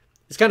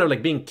 It's kind of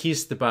like being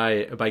kissed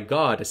by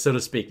God, so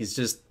to speak. It's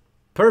just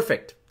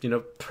perfect,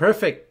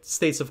 perfect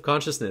states of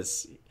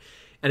consciousness.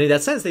 And in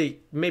that sense, they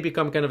may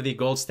become kind of the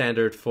gold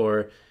standard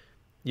for,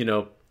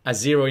 a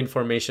zero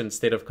information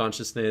state of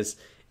consciousness.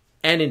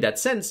 And in that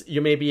sense,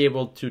 you may be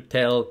able to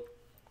tell,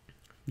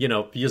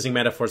 using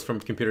metaphors from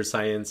computer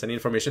science and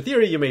information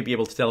theory, you may be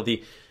able to tell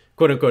the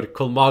quote-unquote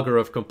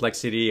Kolmogorov of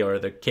complexity or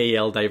the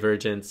KL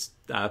divergence.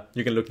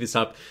 You can look this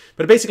up.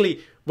 But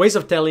basically, ways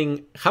of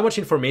telling how much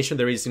information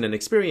there is in an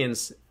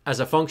experience as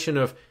a function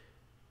of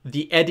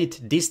the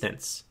edit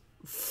distance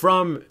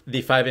from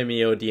the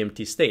 5-MeO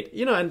DMT state.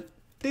 And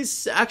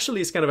this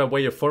actually is kind of a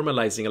way of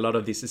formalizing a lot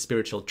of these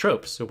spiritual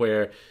tropes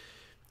where,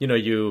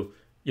 you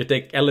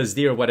take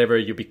LSD or whatever,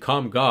 you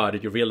become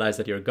God, you realize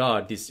that you're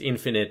God, this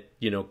infinite,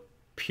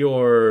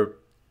 pure,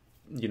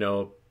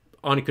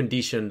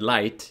 unconditioned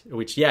light,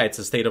 which, yeah, it's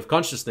a state of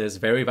consciousness,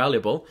 very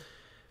valuable.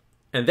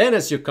 And then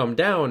as you come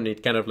down,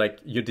 it kind of like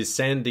you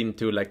descend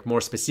into like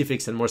more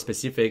specifics and more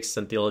specifics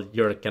until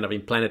you're kind of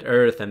in planet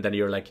Earth, and then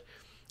you're like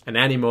an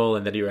animal,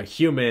 and then you're a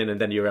human, and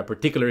then you're a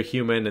particular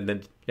human, and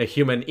then a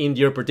human in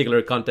your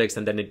particular context,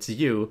 and then it's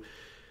you.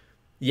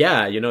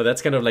 Yeah,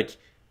 that's kind of like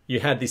you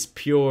had this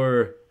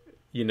pure,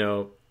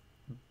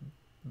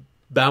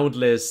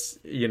 boundless,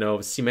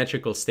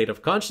 symmetrical state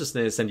of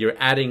consciousness, and you're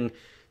adding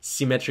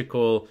symmetry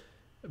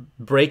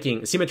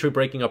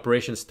breaking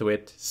operations to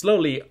it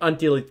slowly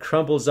until it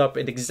crumbles up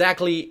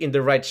exactly in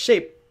the right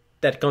shape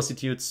that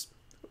constitutes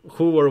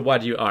who or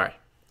what you are.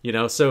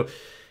 So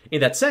in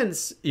that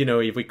sense,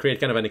 if we create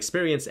kind of an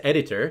experience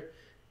editor,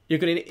 you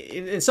can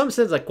in some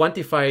sense like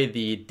quantify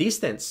the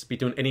distance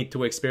between any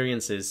two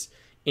experiences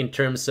in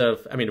terms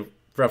of,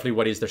 roughly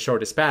what is the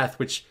shortest path,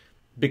 which,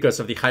 because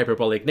of the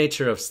hyperbolic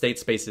nature of state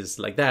spaces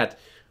like that,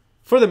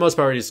 for the most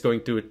part is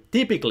going to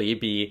typically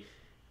be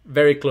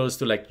very close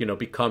to like,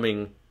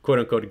 becoming quote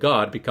unquote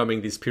God,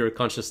 becoming this pure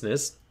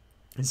consciousness,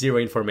 zero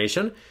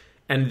information,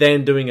 and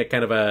then doing a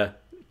kind of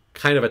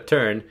a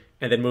turn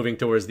and then moving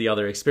towards the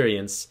other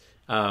experience.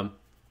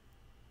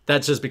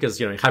 That's just because,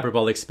 in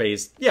hyperbolic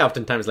space, yeah,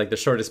 oftentimes like the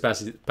shortest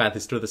path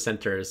is through the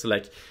center. So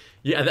like,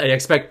 yeah, I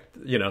expect,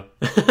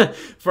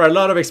 for a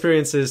lot of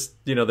experiences,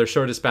 the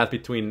shortest path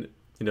between,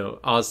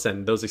 us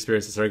and those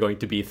experiences are going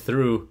to be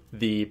through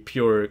the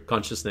pure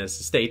consciousness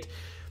state.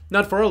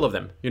 Not for all of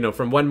them,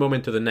 from one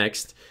moment to the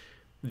next,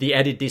 the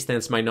edit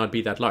distance might not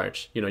be that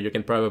large. You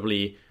can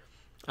probably,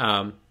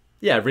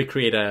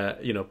 recreate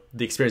the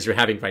experience you're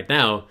having right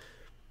now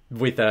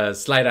with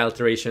slight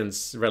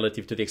alterations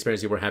relative to the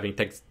experience you were having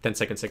 10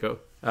 seconds ago.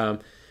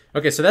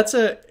 Okay, so that's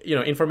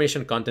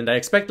information content. I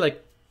expect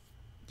like,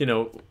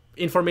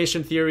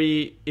 information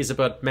theory is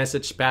about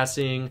message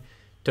passing.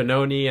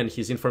 Tononi and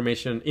his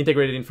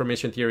integrated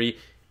information theory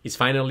is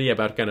finally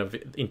about kind of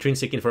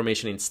intrinsic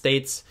information in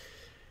states.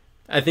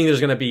 I think there's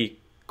going to be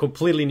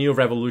completely new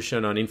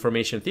revolution on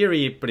information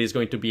theory, but it's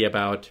going to be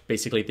about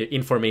basically the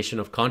information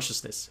of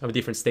consciousness, of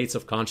different states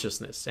of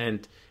consciousness.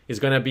 And it's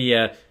going to be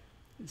a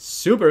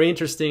super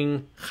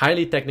interesting,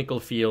 highly technical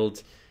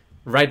field.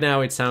 Right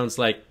now, it sounds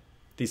like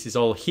this is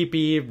all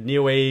hippie,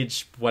 new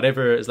age,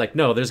 whatever. It's like,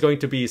 no, there's going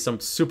to be some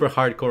super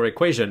hardcore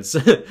equations.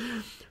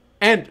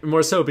 And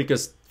more so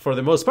because for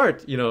the most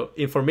part,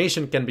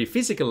 information can be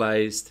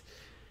physicalized.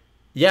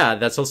 Yeah,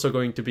 that's also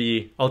going to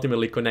be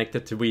ultimately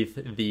connected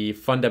with the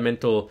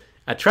fundamental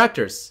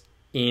attractors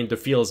in the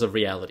fields of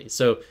reality.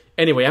 So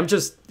anyway, I'm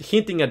just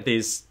hinting at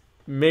this.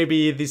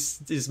 Maybe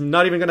this is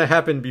not even going to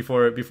happen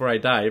before I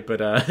die. But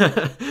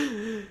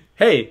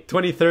hey,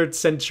 23rd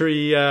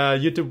century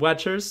YouTube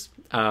watchers,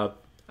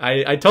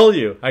 I told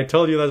you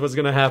that was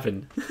going to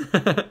happen.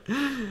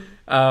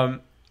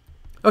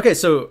 Okay,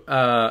 so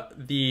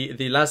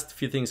the last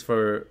few things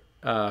for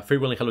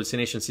free-wheeling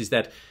hallucinations is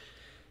that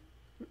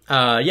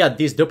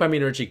this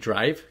dopaminergic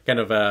drive kind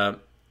of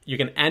you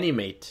can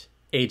animate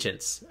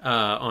agents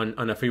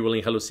on a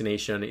free-wheeling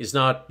hallucination. Is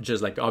not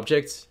just like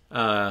objects.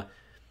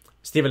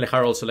 Stephen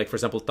Lehar also, like, for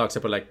example, talks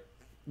about like,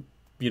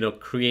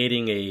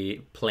 creating a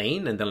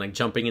plane and then like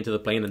jumping into the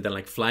plane and then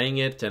like flying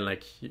it and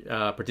like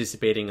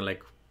participating in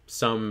like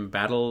some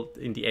battle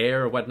in the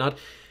air or whatnot.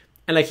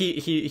 And like he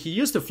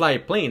used to fly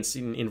planes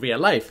in real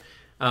life.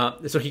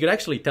 So he could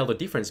actually tell the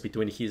difference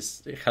between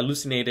his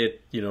hallucinated,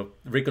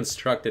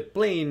 reconstructed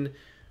plane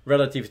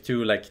relative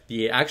to like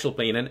the actual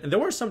plane. And there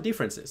were some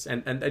differences.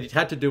 And it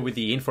had to do with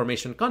the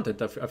information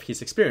content of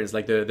his experience.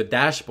 Like the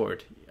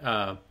dashboard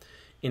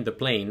in the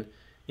plane,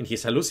 in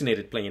his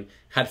hallucinated plane,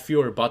 had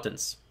fewer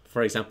buttons,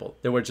 for example.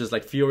 There were just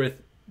like fewer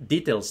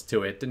details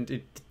to it. And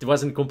it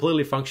wasn't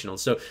completely functional.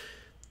 So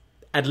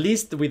at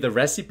least with the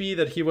recipe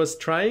that he was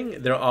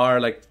trying, there are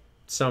like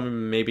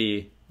some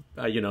maybe...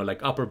 like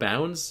upper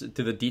bounds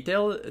to the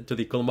detail, to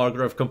the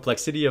Kolmogorov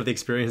complexity of the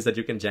experience that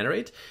you can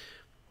generate.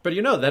 But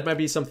that might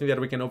be something that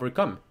we can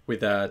overcome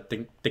with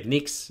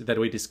techniques that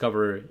we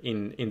discover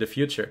in the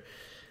future.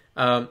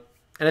 And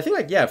I think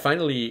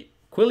finally,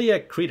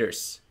 Quillia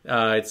creters.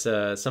 It's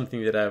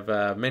something that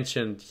I've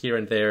mentioned here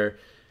and there.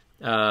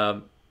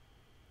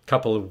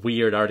 Couple of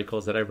weird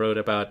articles that I wrote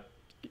about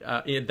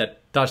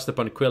that touched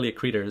upon Quillia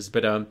creters.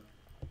 But,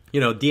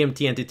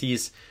 DMT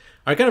entities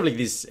are kind of like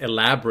this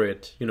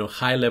elaborate,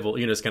 high level,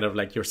 it's kind of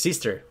like your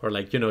sister or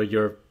like,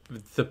 you're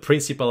the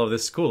principal of the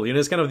school.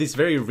 It's kind of this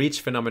very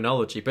rich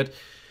phenomenology. But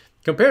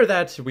compare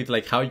that with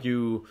like how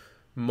you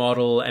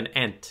model an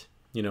ant,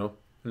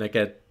 like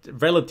a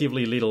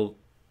relatively little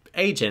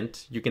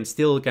agent, you can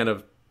still kind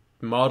of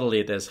model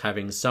it as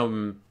having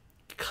some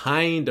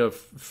kind of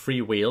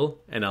free will.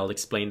 And I'll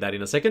explain that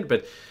in a second.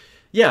 But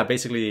yeah,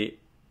 basically,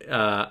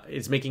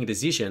 it's making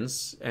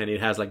decisions and it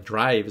has like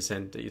drives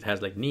and it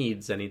has like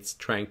needs and it's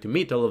trying to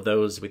meet all of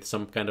those with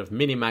some kind of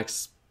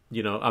minimax,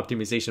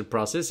 optimization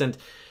process. And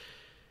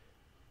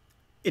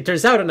it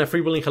turns out in a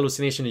free-wheeling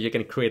hallucination, you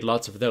can create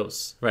lots of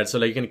those, right? So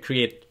like you can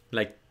create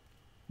like,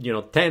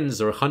 tens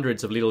or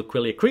hundreds of little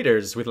Quillia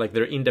creters with like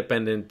their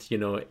independent,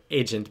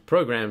 agent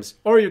programs,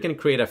 or you can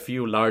create a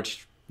few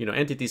large,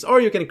 entities,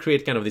 or you can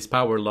create kind of this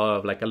power law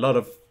of like a lot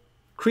of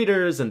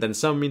critters and then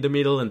some in the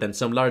middle and then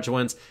some large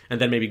ones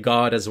and then maybe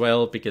God as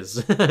well,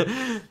 because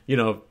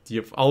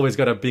you've always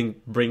got to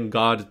bring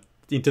God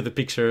into the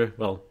picture.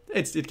 Well,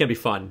 it can be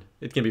fun.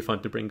 It can be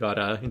fun to bring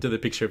God into the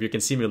picture if you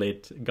can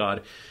simulate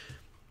God.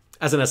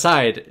 As an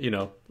aside,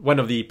 one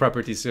of the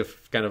properties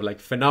of kind of like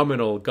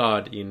phenomenal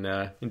God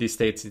in these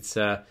states, it's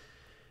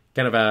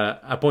kind of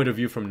a point of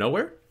view from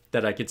nowhere,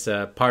 that like it's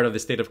a part of the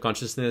state of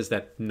consciousness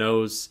that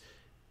knows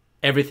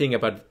everything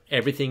about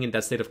everything in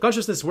that state of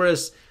consciousness.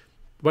 Whereas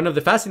one of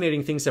the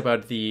fascinating things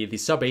about the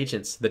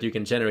sub-agents that you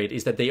can generate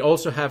is that they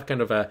also have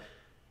kind of a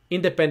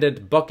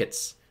independent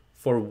buckets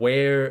for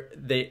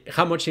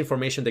how much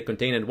information they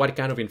contain and what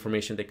kind of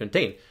information they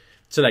contain.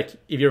 So like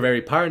if you're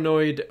very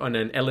paranoid on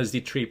an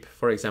LSD trip,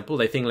 for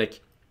example, I think like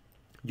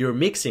you're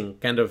mixing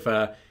kind of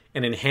an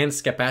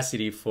enhanced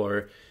capacity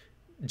for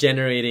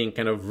generating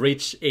kind of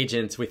rich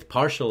agents with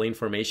partial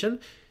information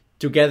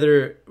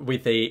together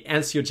with a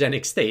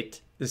anxiogenic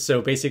state.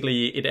 So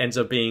basically it ends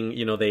up being,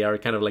 they are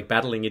kind of like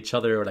battling each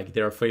other, or like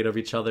they're afraid of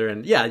each other.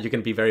 And yeah, you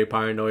can be very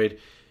paranoid,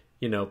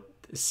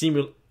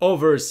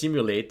 over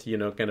simulate,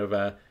 kind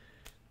of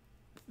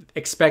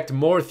expect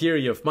more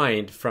theory of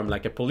mind from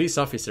like a police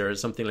officer or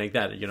something like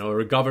that,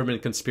 or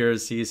government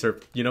conspiracies or,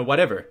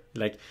 whatever,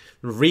 like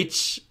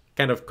rich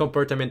kind of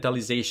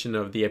compartmentalization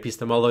of the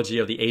epistemology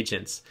of the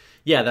agents.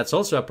 Yeah, that's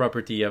also a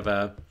property of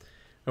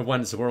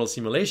one's world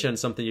simulation,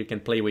 something you can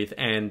play with.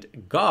 And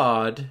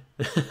God,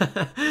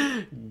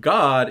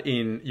 God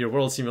in your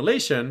world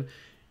simulation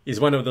is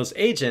one of those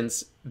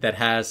agents that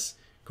has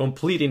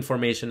complete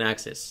information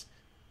access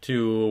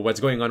to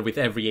what's going on with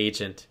every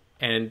agent.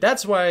 And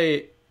that's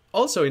why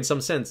also, in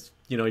some sense,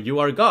 you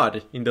are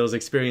God in those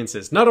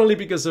experiences, not only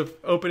because of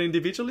open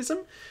individualism,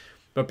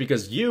 but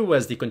because you,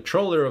 as the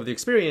controller of the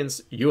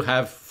experience, you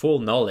have full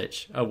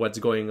knowledge of what's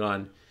going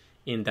on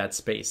in that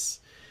space.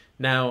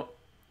 Now,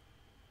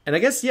 and I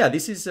guess, yeah,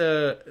 this is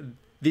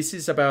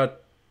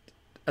about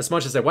as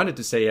much as I wanted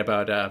to say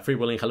about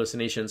free-willing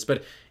hallucinations,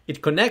 but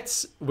it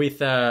connects with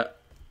the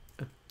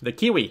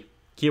Kiwi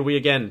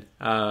again,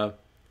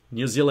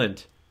 New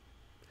Zealand.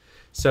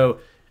 So,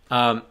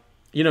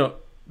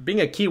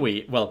 being a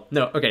Kiwi, well,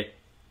 no, okay,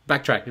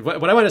 backtrack.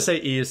 What I want to say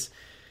is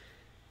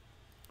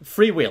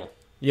free will.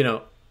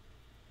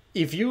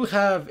 If you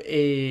have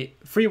a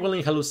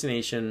free-willing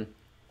hallucination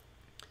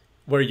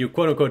where you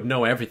quote-unquote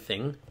know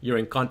everything, you're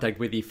in contact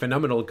with the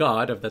phenomenal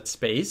God of that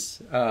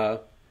space,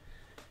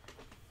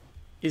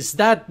 is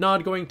that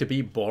not going to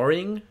be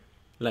boring?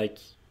 Like,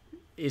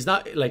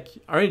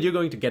 aren't you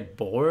going to get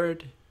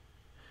bored?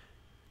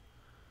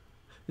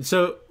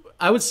 So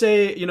I would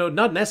say,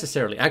 not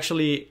necessarily.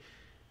 Actually,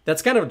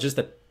 that's kind of just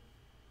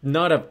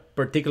not a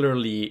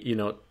particularly,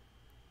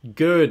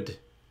 good,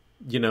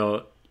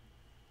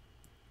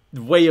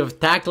 way of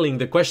tackling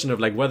the question of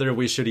like whether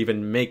we should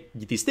even make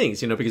these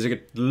things, because you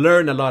could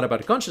learn a lot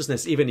about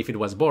consciousness even if it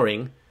was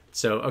boring.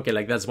 So, okay,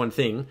 like that's one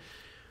thing.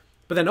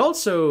 But then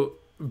also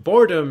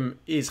boredom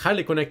is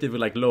highly connected with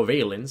like low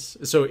valence.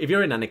 So if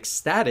you're in an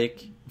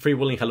ecstatic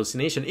free-willing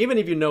hallucination, even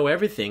if you know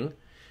everything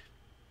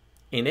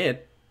in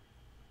it,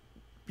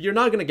 you're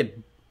not going to get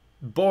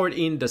bored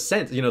in the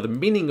sense, the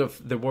meaning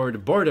of the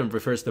word boredom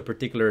refers to a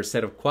particular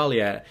set of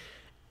qualia,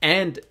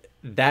 and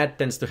that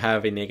tends to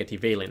have a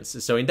negative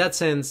valence. So in that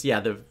sense, yeah,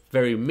 the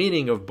very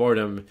meaning of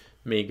boredom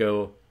may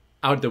go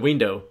out the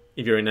window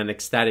if you're in an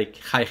ecstatic,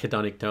 high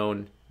hedonic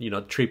tone,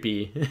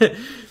 trippy,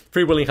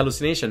 free-willing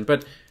hallucination.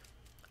 But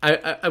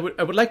I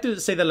would like to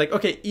say that, like,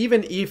 okay,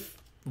 even if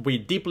we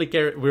deeply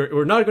care,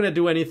 we're not going to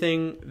do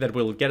anything that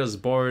will get us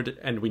bored,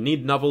 and we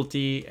need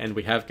novelty, and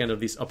we have kind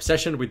of this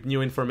obsession with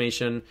new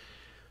information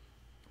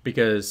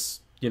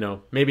because,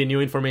 maybe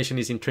new information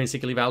is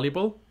intrinsically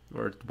valuable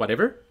or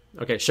whatever.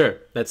 Okay, sure.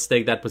 Let's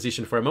take that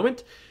position for a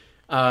moment.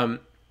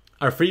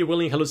 Are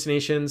free-willing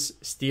hallucinations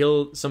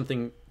still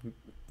something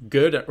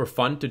good or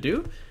fun to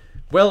do?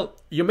 Well,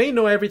 you may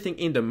know everything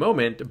in the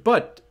moment,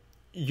 but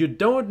you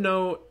don't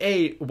know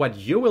what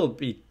you will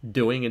be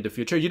doing in the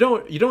future. You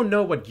don't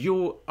know what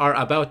you are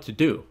about to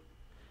do.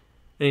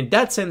 And in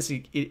that sense,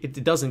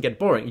 it doesn't get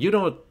boring. You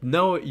don't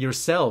know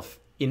yourself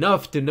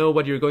enough to know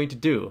what you're going to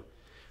do,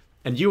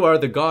 and you are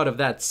the God of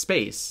that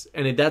space.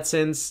 And in that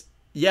sense,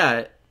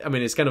 yeah, I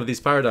mean, it's kind of this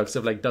paradox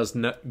of like, does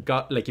not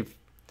God, like,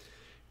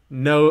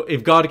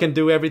 if God can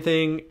do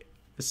everything,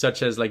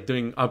 such as like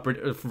doing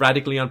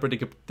radically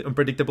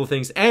unpredictable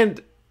things,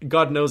 and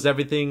God knows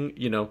everything,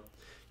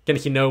 can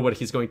he know what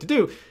he's going to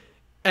do?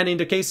 And in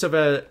the case of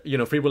a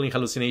free-willing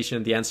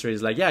hallucination, the answer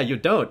is like, yeah, you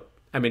don't.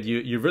 I mean,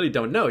 you really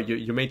don't know.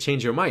 You may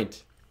change your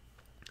mind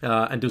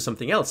and do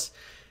something else,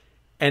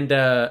 and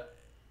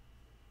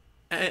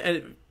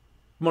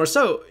more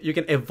so, you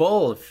can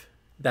evolve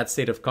that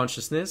state of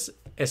consciousness,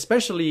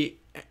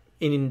 especially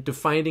into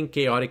finding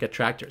chaotic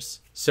attractors.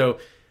 So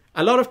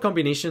a lot of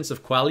combinations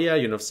of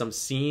qualia, some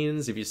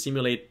scenes, if you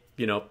simulate,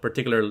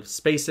 particular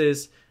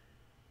spaces,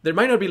 there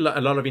might not be a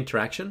lot of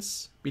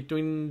interactions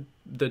between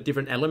the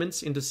different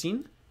elements in the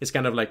scene. It's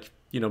kind of like,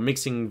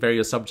 mixing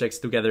various subjects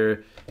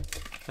together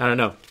I don't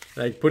know,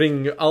 like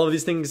putting all of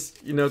these things,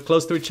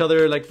 close to each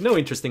other, like no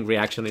interesting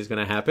reaction is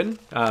going to happen.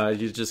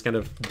 You're just kind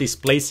of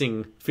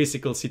displacing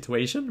physical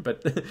situation,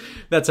 but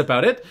that's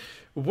about it.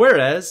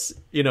 Whereas,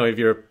 if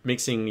you're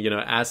mixing,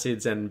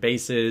 acids and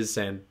bases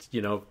and,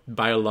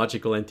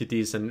 biological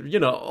entities and,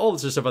 all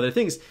sorts of other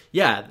things,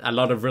 yeah, a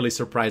lot of really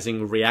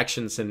surprising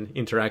reactions and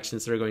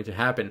interactions that are going to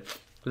happen.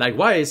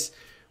 Likewise,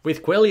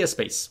 with qualia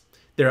space,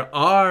 there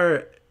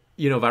are,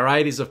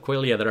 varieties of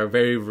qualia that are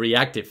very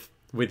reactive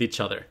with each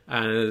other,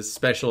 and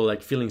special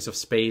like feelings of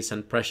space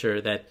and pressure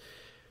that,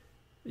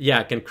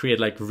 yeah, can create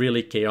like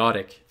really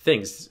chaotic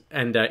things.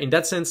 And in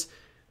that sense,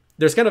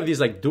 there's kind of this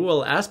like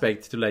dual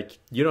aspect to like,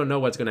 you don't know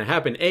what's going to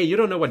happen. A, you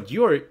don't know what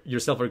you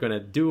yourself are going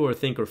to do or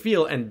think or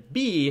feel. And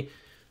B,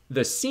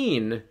 the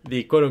scene,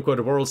 the quote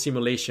unquote world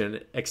simulation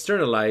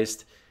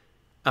externalized,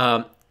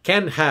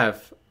 can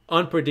have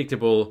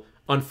unpredictable,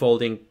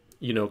 unfolding,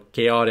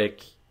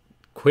 chaotic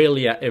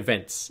qualia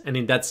events. And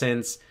in that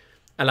sense,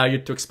 allow you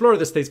to explore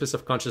the state space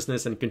of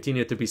consciousness and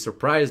continue to be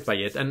surprised by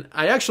it. And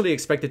I actually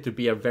expect it to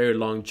be a very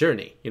long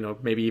journey,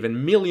 maybe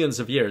even millions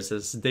of years,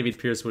 as David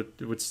Pierce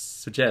would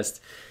suggest.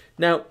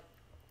 Now,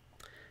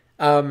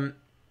 I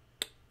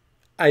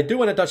do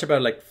want to touch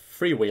about like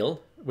free will,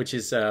 which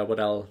is what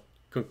I'll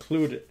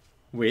conclude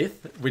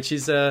with, which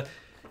is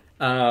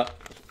my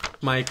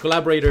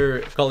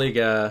collaborator, colleague,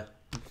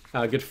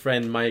 good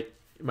friend Mike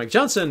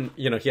Johnson.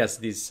 He has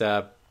these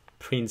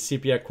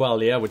Principia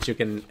Qualia, which you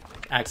can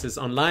access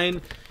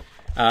online,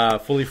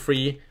 fully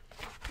free.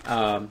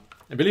 I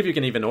believe you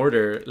can even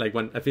order like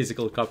a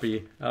physical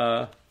copy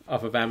off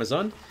of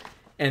Amazon.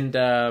 And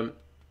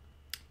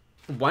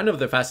one of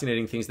the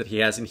fascinating things that he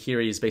has in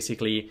here is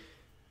basically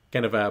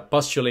kind of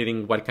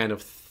postulating what kind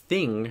of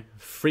thing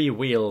free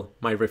will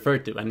might refer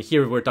to. And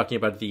here we're talking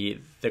about the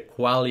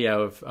qualia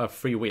of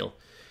free will.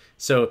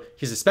 So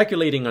he's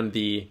speculating on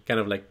the kind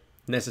of like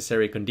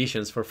necessary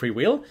conditions for free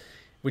will,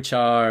 which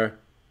are,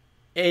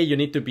 A, you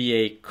need to be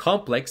a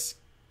complex,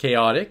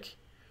 chaotic,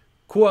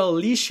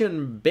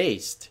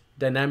 coalition-based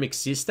dynamic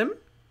system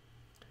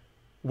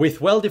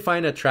with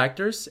well-defined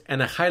attractors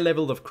and a high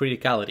level of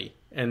criticality.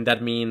 And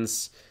that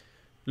means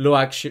low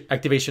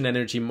activation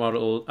energy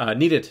model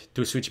needed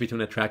to switch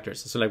between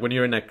attractors. So like when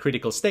you're in a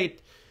critical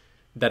state,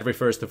 that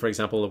refers to, for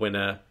example, when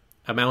a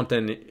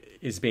mountain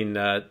is being,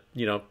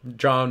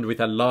 drowned with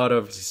a lot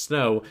of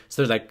snow.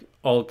 So there's like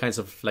all kinds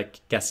of like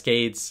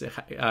cascades,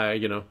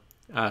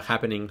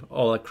 happening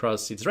all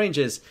across its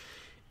ranges.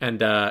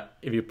 And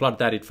if you plot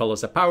that, it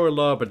follows a power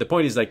law. But the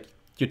point is like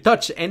you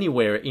touch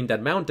anywhere in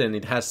that mountain,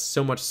 it has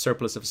so much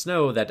surplus of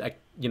snow that,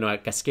 a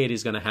cascade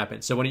is going to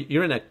happen. So when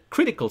you're in a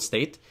critical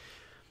state,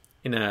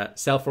 in a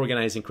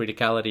self-organizing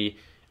criticality,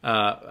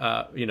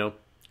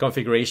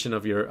 configuration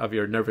of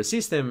your nervous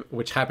system,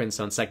 which happens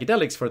on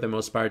psychedelics for the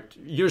most part,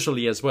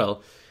 usually as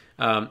well,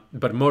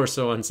 but more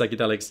so on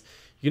psychedelics,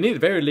 you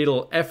need very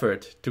little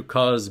effort to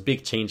cause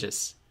big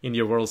changes in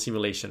your world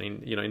simulation.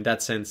 In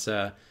that sense,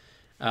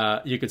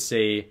 you could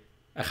say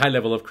a high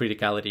level of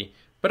criticality,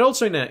 but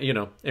also in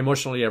a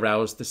emotionally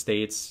aroused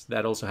states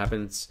that also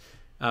happens.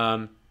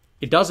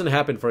 It doesn't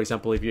happen, for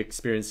example, if you're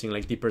experiencing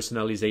like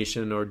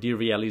depersonalization or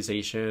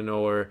derealization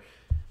or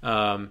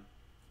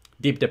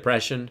deep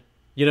depression.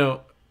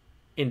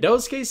 In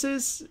those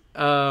cases,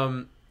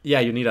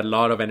 you need a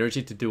lot of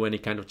energy to do any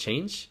kind of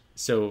change.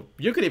 So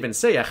you could even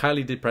say a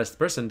highly depressed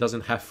person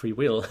doesn't have free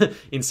will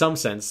in some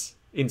sense.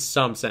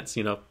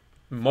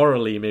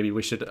 Morally, maybe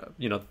we should,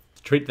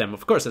 treat them,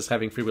 of course, as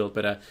having free will,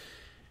 but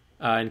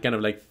in kind of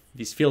like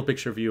this field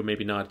picture view,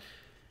 maybe not.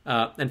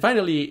 And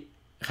finally,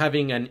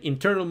 having an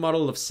internal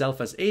model of self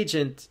as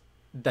agent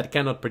that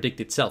cannot predict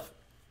itself.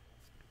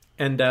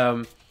 And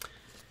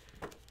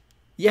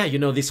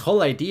this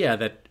whole idea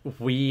that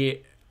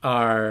we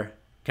are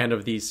kind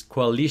of this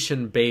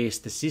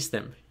coalition-based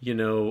system.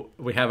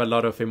 We have a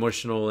lot of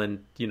emotional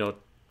and,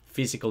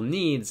 physical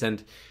needs,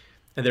 and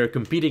they're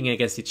competing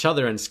against each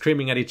other and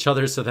screaming at each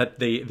other so that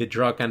they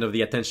draw kind of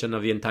the attention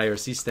of the entire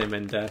system.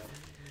 And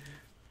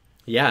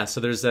so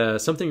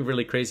there's something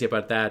really crazy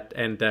about that.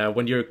 And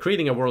when you're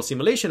creating a world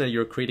simulation and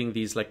you're creating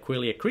these like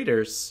qualia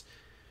creators,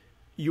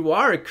 you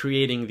are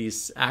creating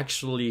this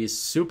actually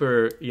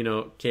super,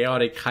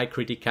 chaotic, high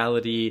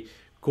criticality,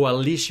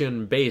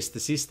 coalition-based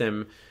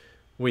system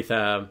with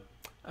a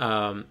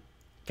kind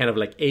of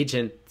like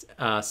agent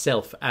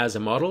self as a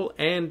model,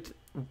 and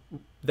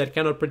that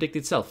cannot predict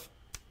itself.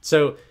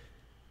 So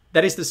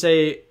that is to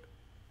say,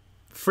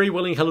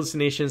 free-willing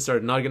hallucinations are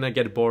not going to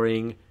get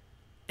boring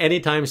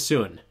anytime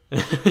soon.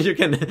 you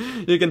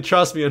can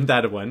trust me on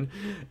that one.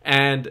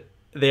 And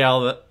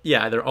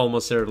they're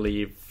almost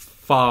certainly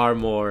far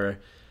more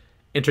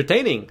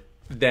entertaining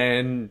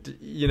than,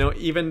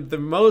 even the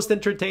most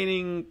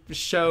entertaining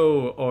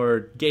show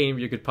or game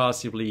you could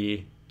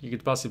possibly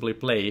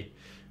play.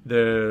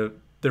 The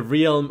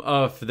realm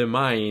of the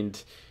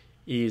mind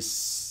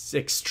is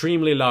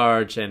extremely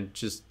large and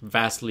just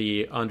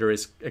vastly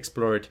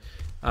underexplored.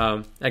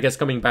 I guess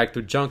coming back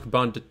to Junk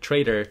Bond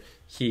Trader,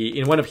 he,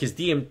 in one of his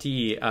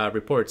DMT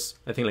reports,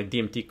 I think like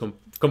DMT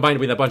combined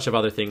with a bunch of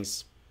other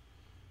things,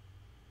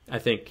 I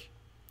think,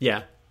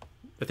 yeah,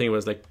 I think it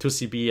was like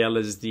 2CB,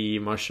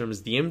 LSD,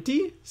 mushrooms,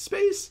 DMT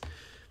space.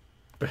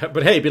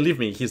 But hey, believe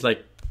me, he's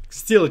like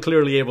still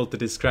clearly able to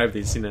describe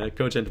this in a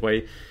cogent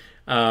way.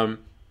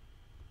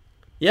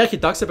 Yeah, he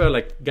talks about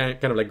like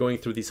kind of like going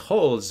through these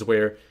holes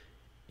where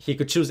he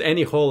could choose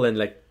any hole and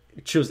like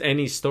choose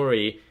any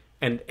story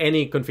and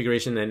any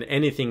configuration and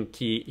anything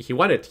he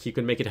wanted, he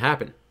could make it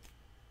happen.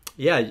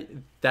 Yeah,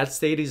 that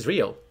state is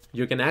real.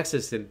 You can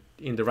access it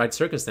in the right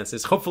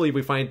circumstances. Hopefully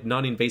we find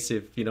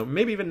non-invasive,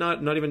 maybe even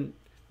not even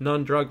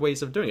non-drug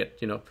ways of doing it,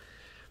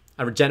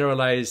 a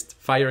generalized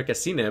fire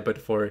casino, but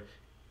for,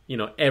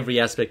 every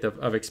aspect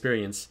of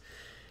experience.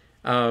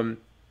 And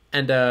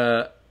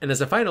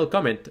as a final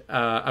comment,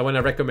 I want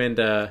to recommend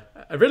a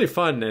really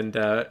fun and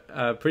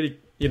pretty,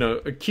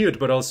 cute,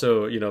 but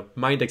also,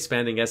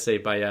 mind-expanding essay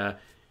by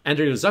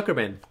Andrew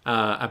Zuckerman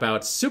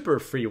about super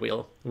free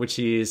will, which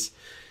is,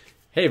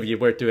 hey, if you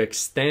were to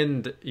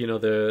extend,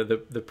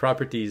 the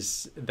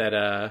properties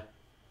that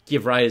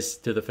give rise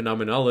to the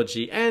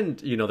phenomenology and,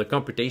 the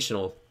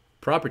computational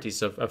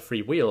properties of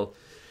free will,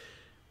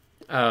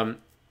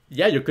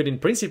 yeah, you could in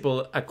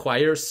principle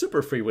acquire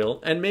super free will.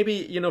 And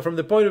maybe, from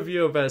the point of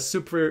view of a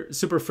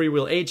super free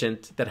will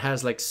agent that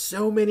has like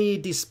so many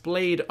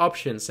displayed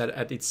options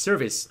at its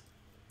service,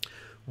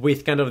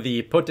 with kind of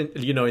the potent,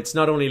 it's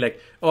not only like,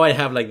 oh, I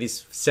have like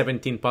these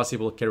 17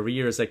 possible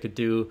careers I could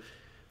do,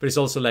 but it's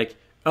also like,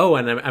 oh,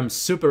 and I'm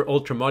super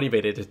ultra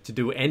motivated to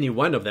do any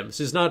one of them.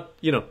 So it's not,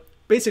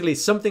 basically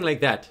something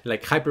like that,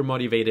 like hyper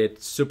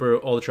motivated,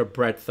 super ultra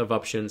breadth of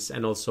options,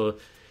 and also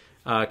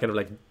kind of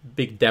like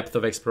big depth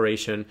of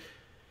exploration.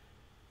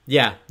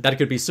 Yeah, that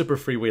could be super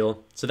free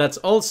will. So that's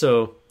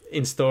also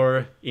in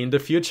store in the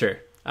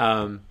future.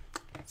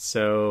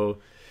 So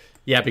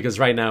yeah, because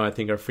right now I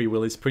think our free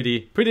will is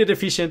pretty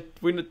deficient.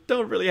 We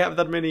don't really have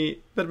that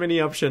many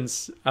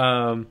options.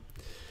 I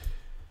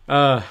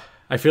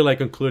feel like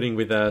concluding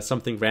with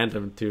something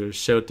random to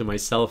show to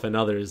myself and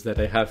others that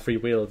I have free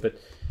will. But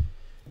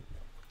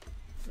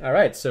all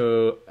right,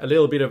 so a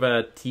little bit of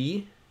a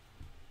tea.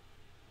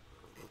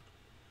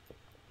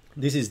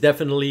 This is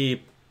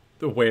definitely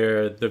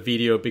where the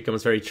video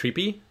becomes very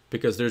trippy,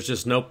 because there's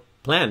just no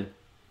plan.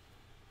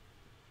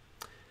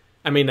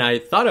 I mean, I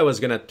thought I was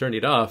going to turn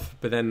it off,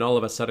 but then all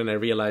of a sudden I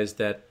realized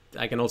that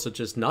I can also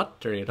just not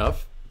turn it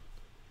off.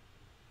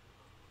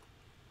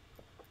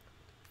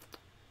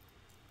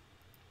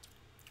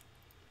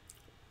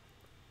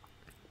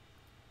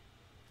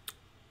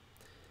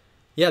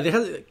 Yeah, they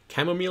have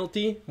chamomile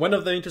tea. One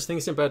of the interesting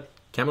things about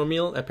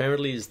chamomile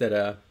apparently is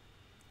that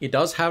it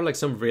does have like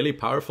some really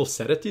powerful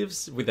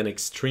sedatives with an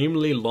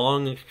extremely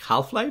long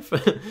half-life.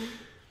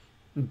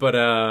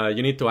 But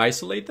you need to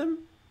isolate them.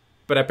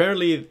 But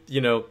apparently,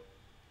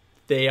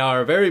 they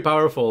are very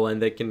powerful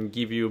and they can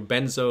give you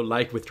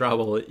benzo-like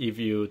withdrawal if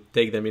you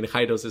take them in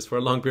high doses for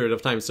a long period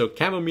of time. So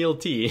chamomile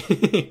tea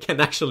can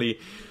actually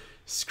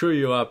screw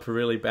you up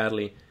really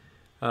badly.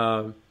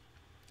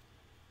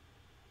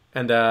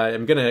 And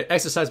I'm going to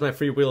exercise my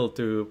free will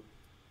to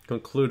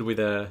conclude with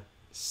a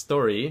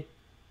story,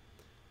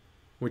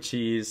 which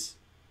is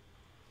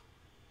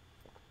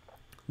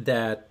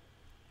that,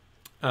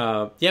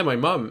 my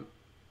mom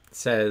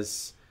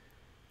says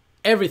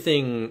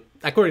everything,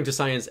 according to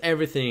science,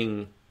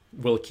 everything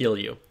will kill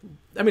you.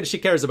 I mean, she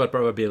cares about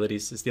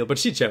probabilities still, but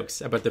she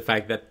jokes about the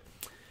fact that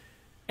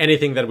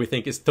anything that we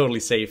think is totally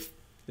safe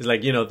is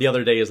like, the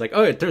other day is like,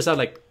 oh, it turns out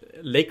like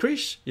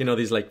licorice,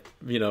 these like,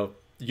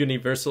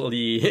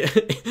 universally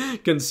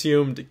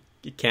consumed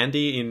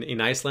candy in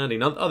Iceland,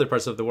 in other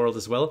parts of the world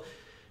as well,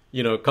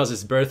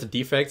 causes birth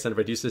defects and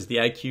reduces the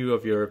IQ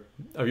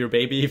of your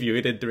baby if you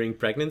eat it during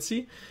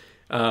pregnancy.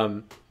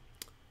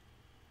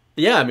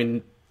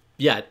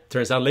 It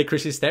turns out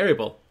licorice is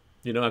terrible,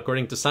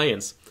 according to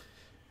science.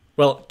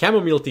 Well,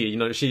 chamomile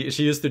tea,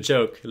 she used to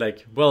joke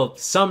like, well,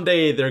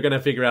 someday they're gonna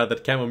figure out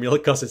that chamomile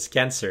causes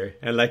cancer,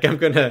 and like I'm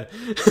gonna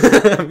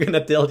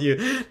tell you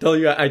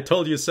I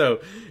told you so.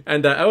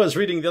 And I was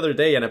reading the other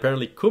day, and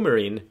apparently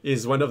coumarin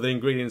is one of the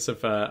ingredients of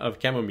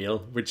chamomile,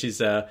 which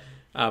is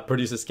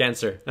produces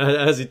cancer,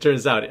 as it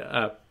turns out,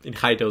 in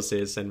high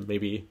doses, and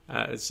maybe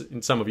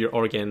in some of your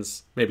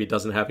organs, maybe it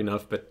doesn't have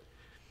enough, but.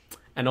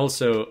 And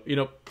also,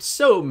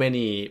 so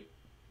many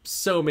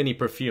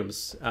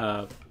perfumes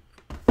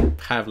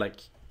have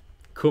like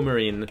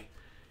coumarin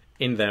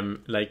in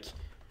them, like,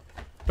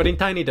 but in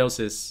tiny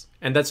doses.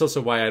 And that's also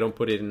why I don't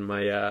put it in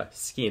my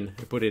skin.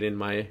 I put it in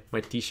my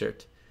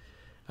t-shirt.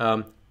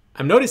 I'm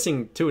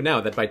noticing too now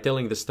that by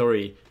telling the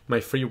story, my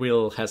free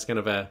will has kind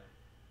of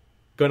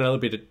gone a little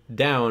bit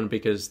down,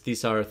 because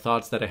these are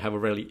thoughts that I have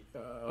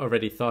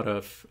already thought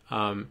of.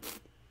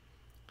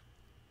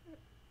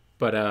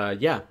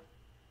 Yeah.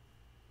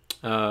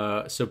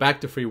 So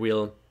back to free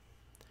will.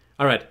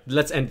 All right,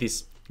 let's end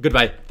this.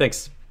 Goodbye.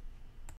 Thanks.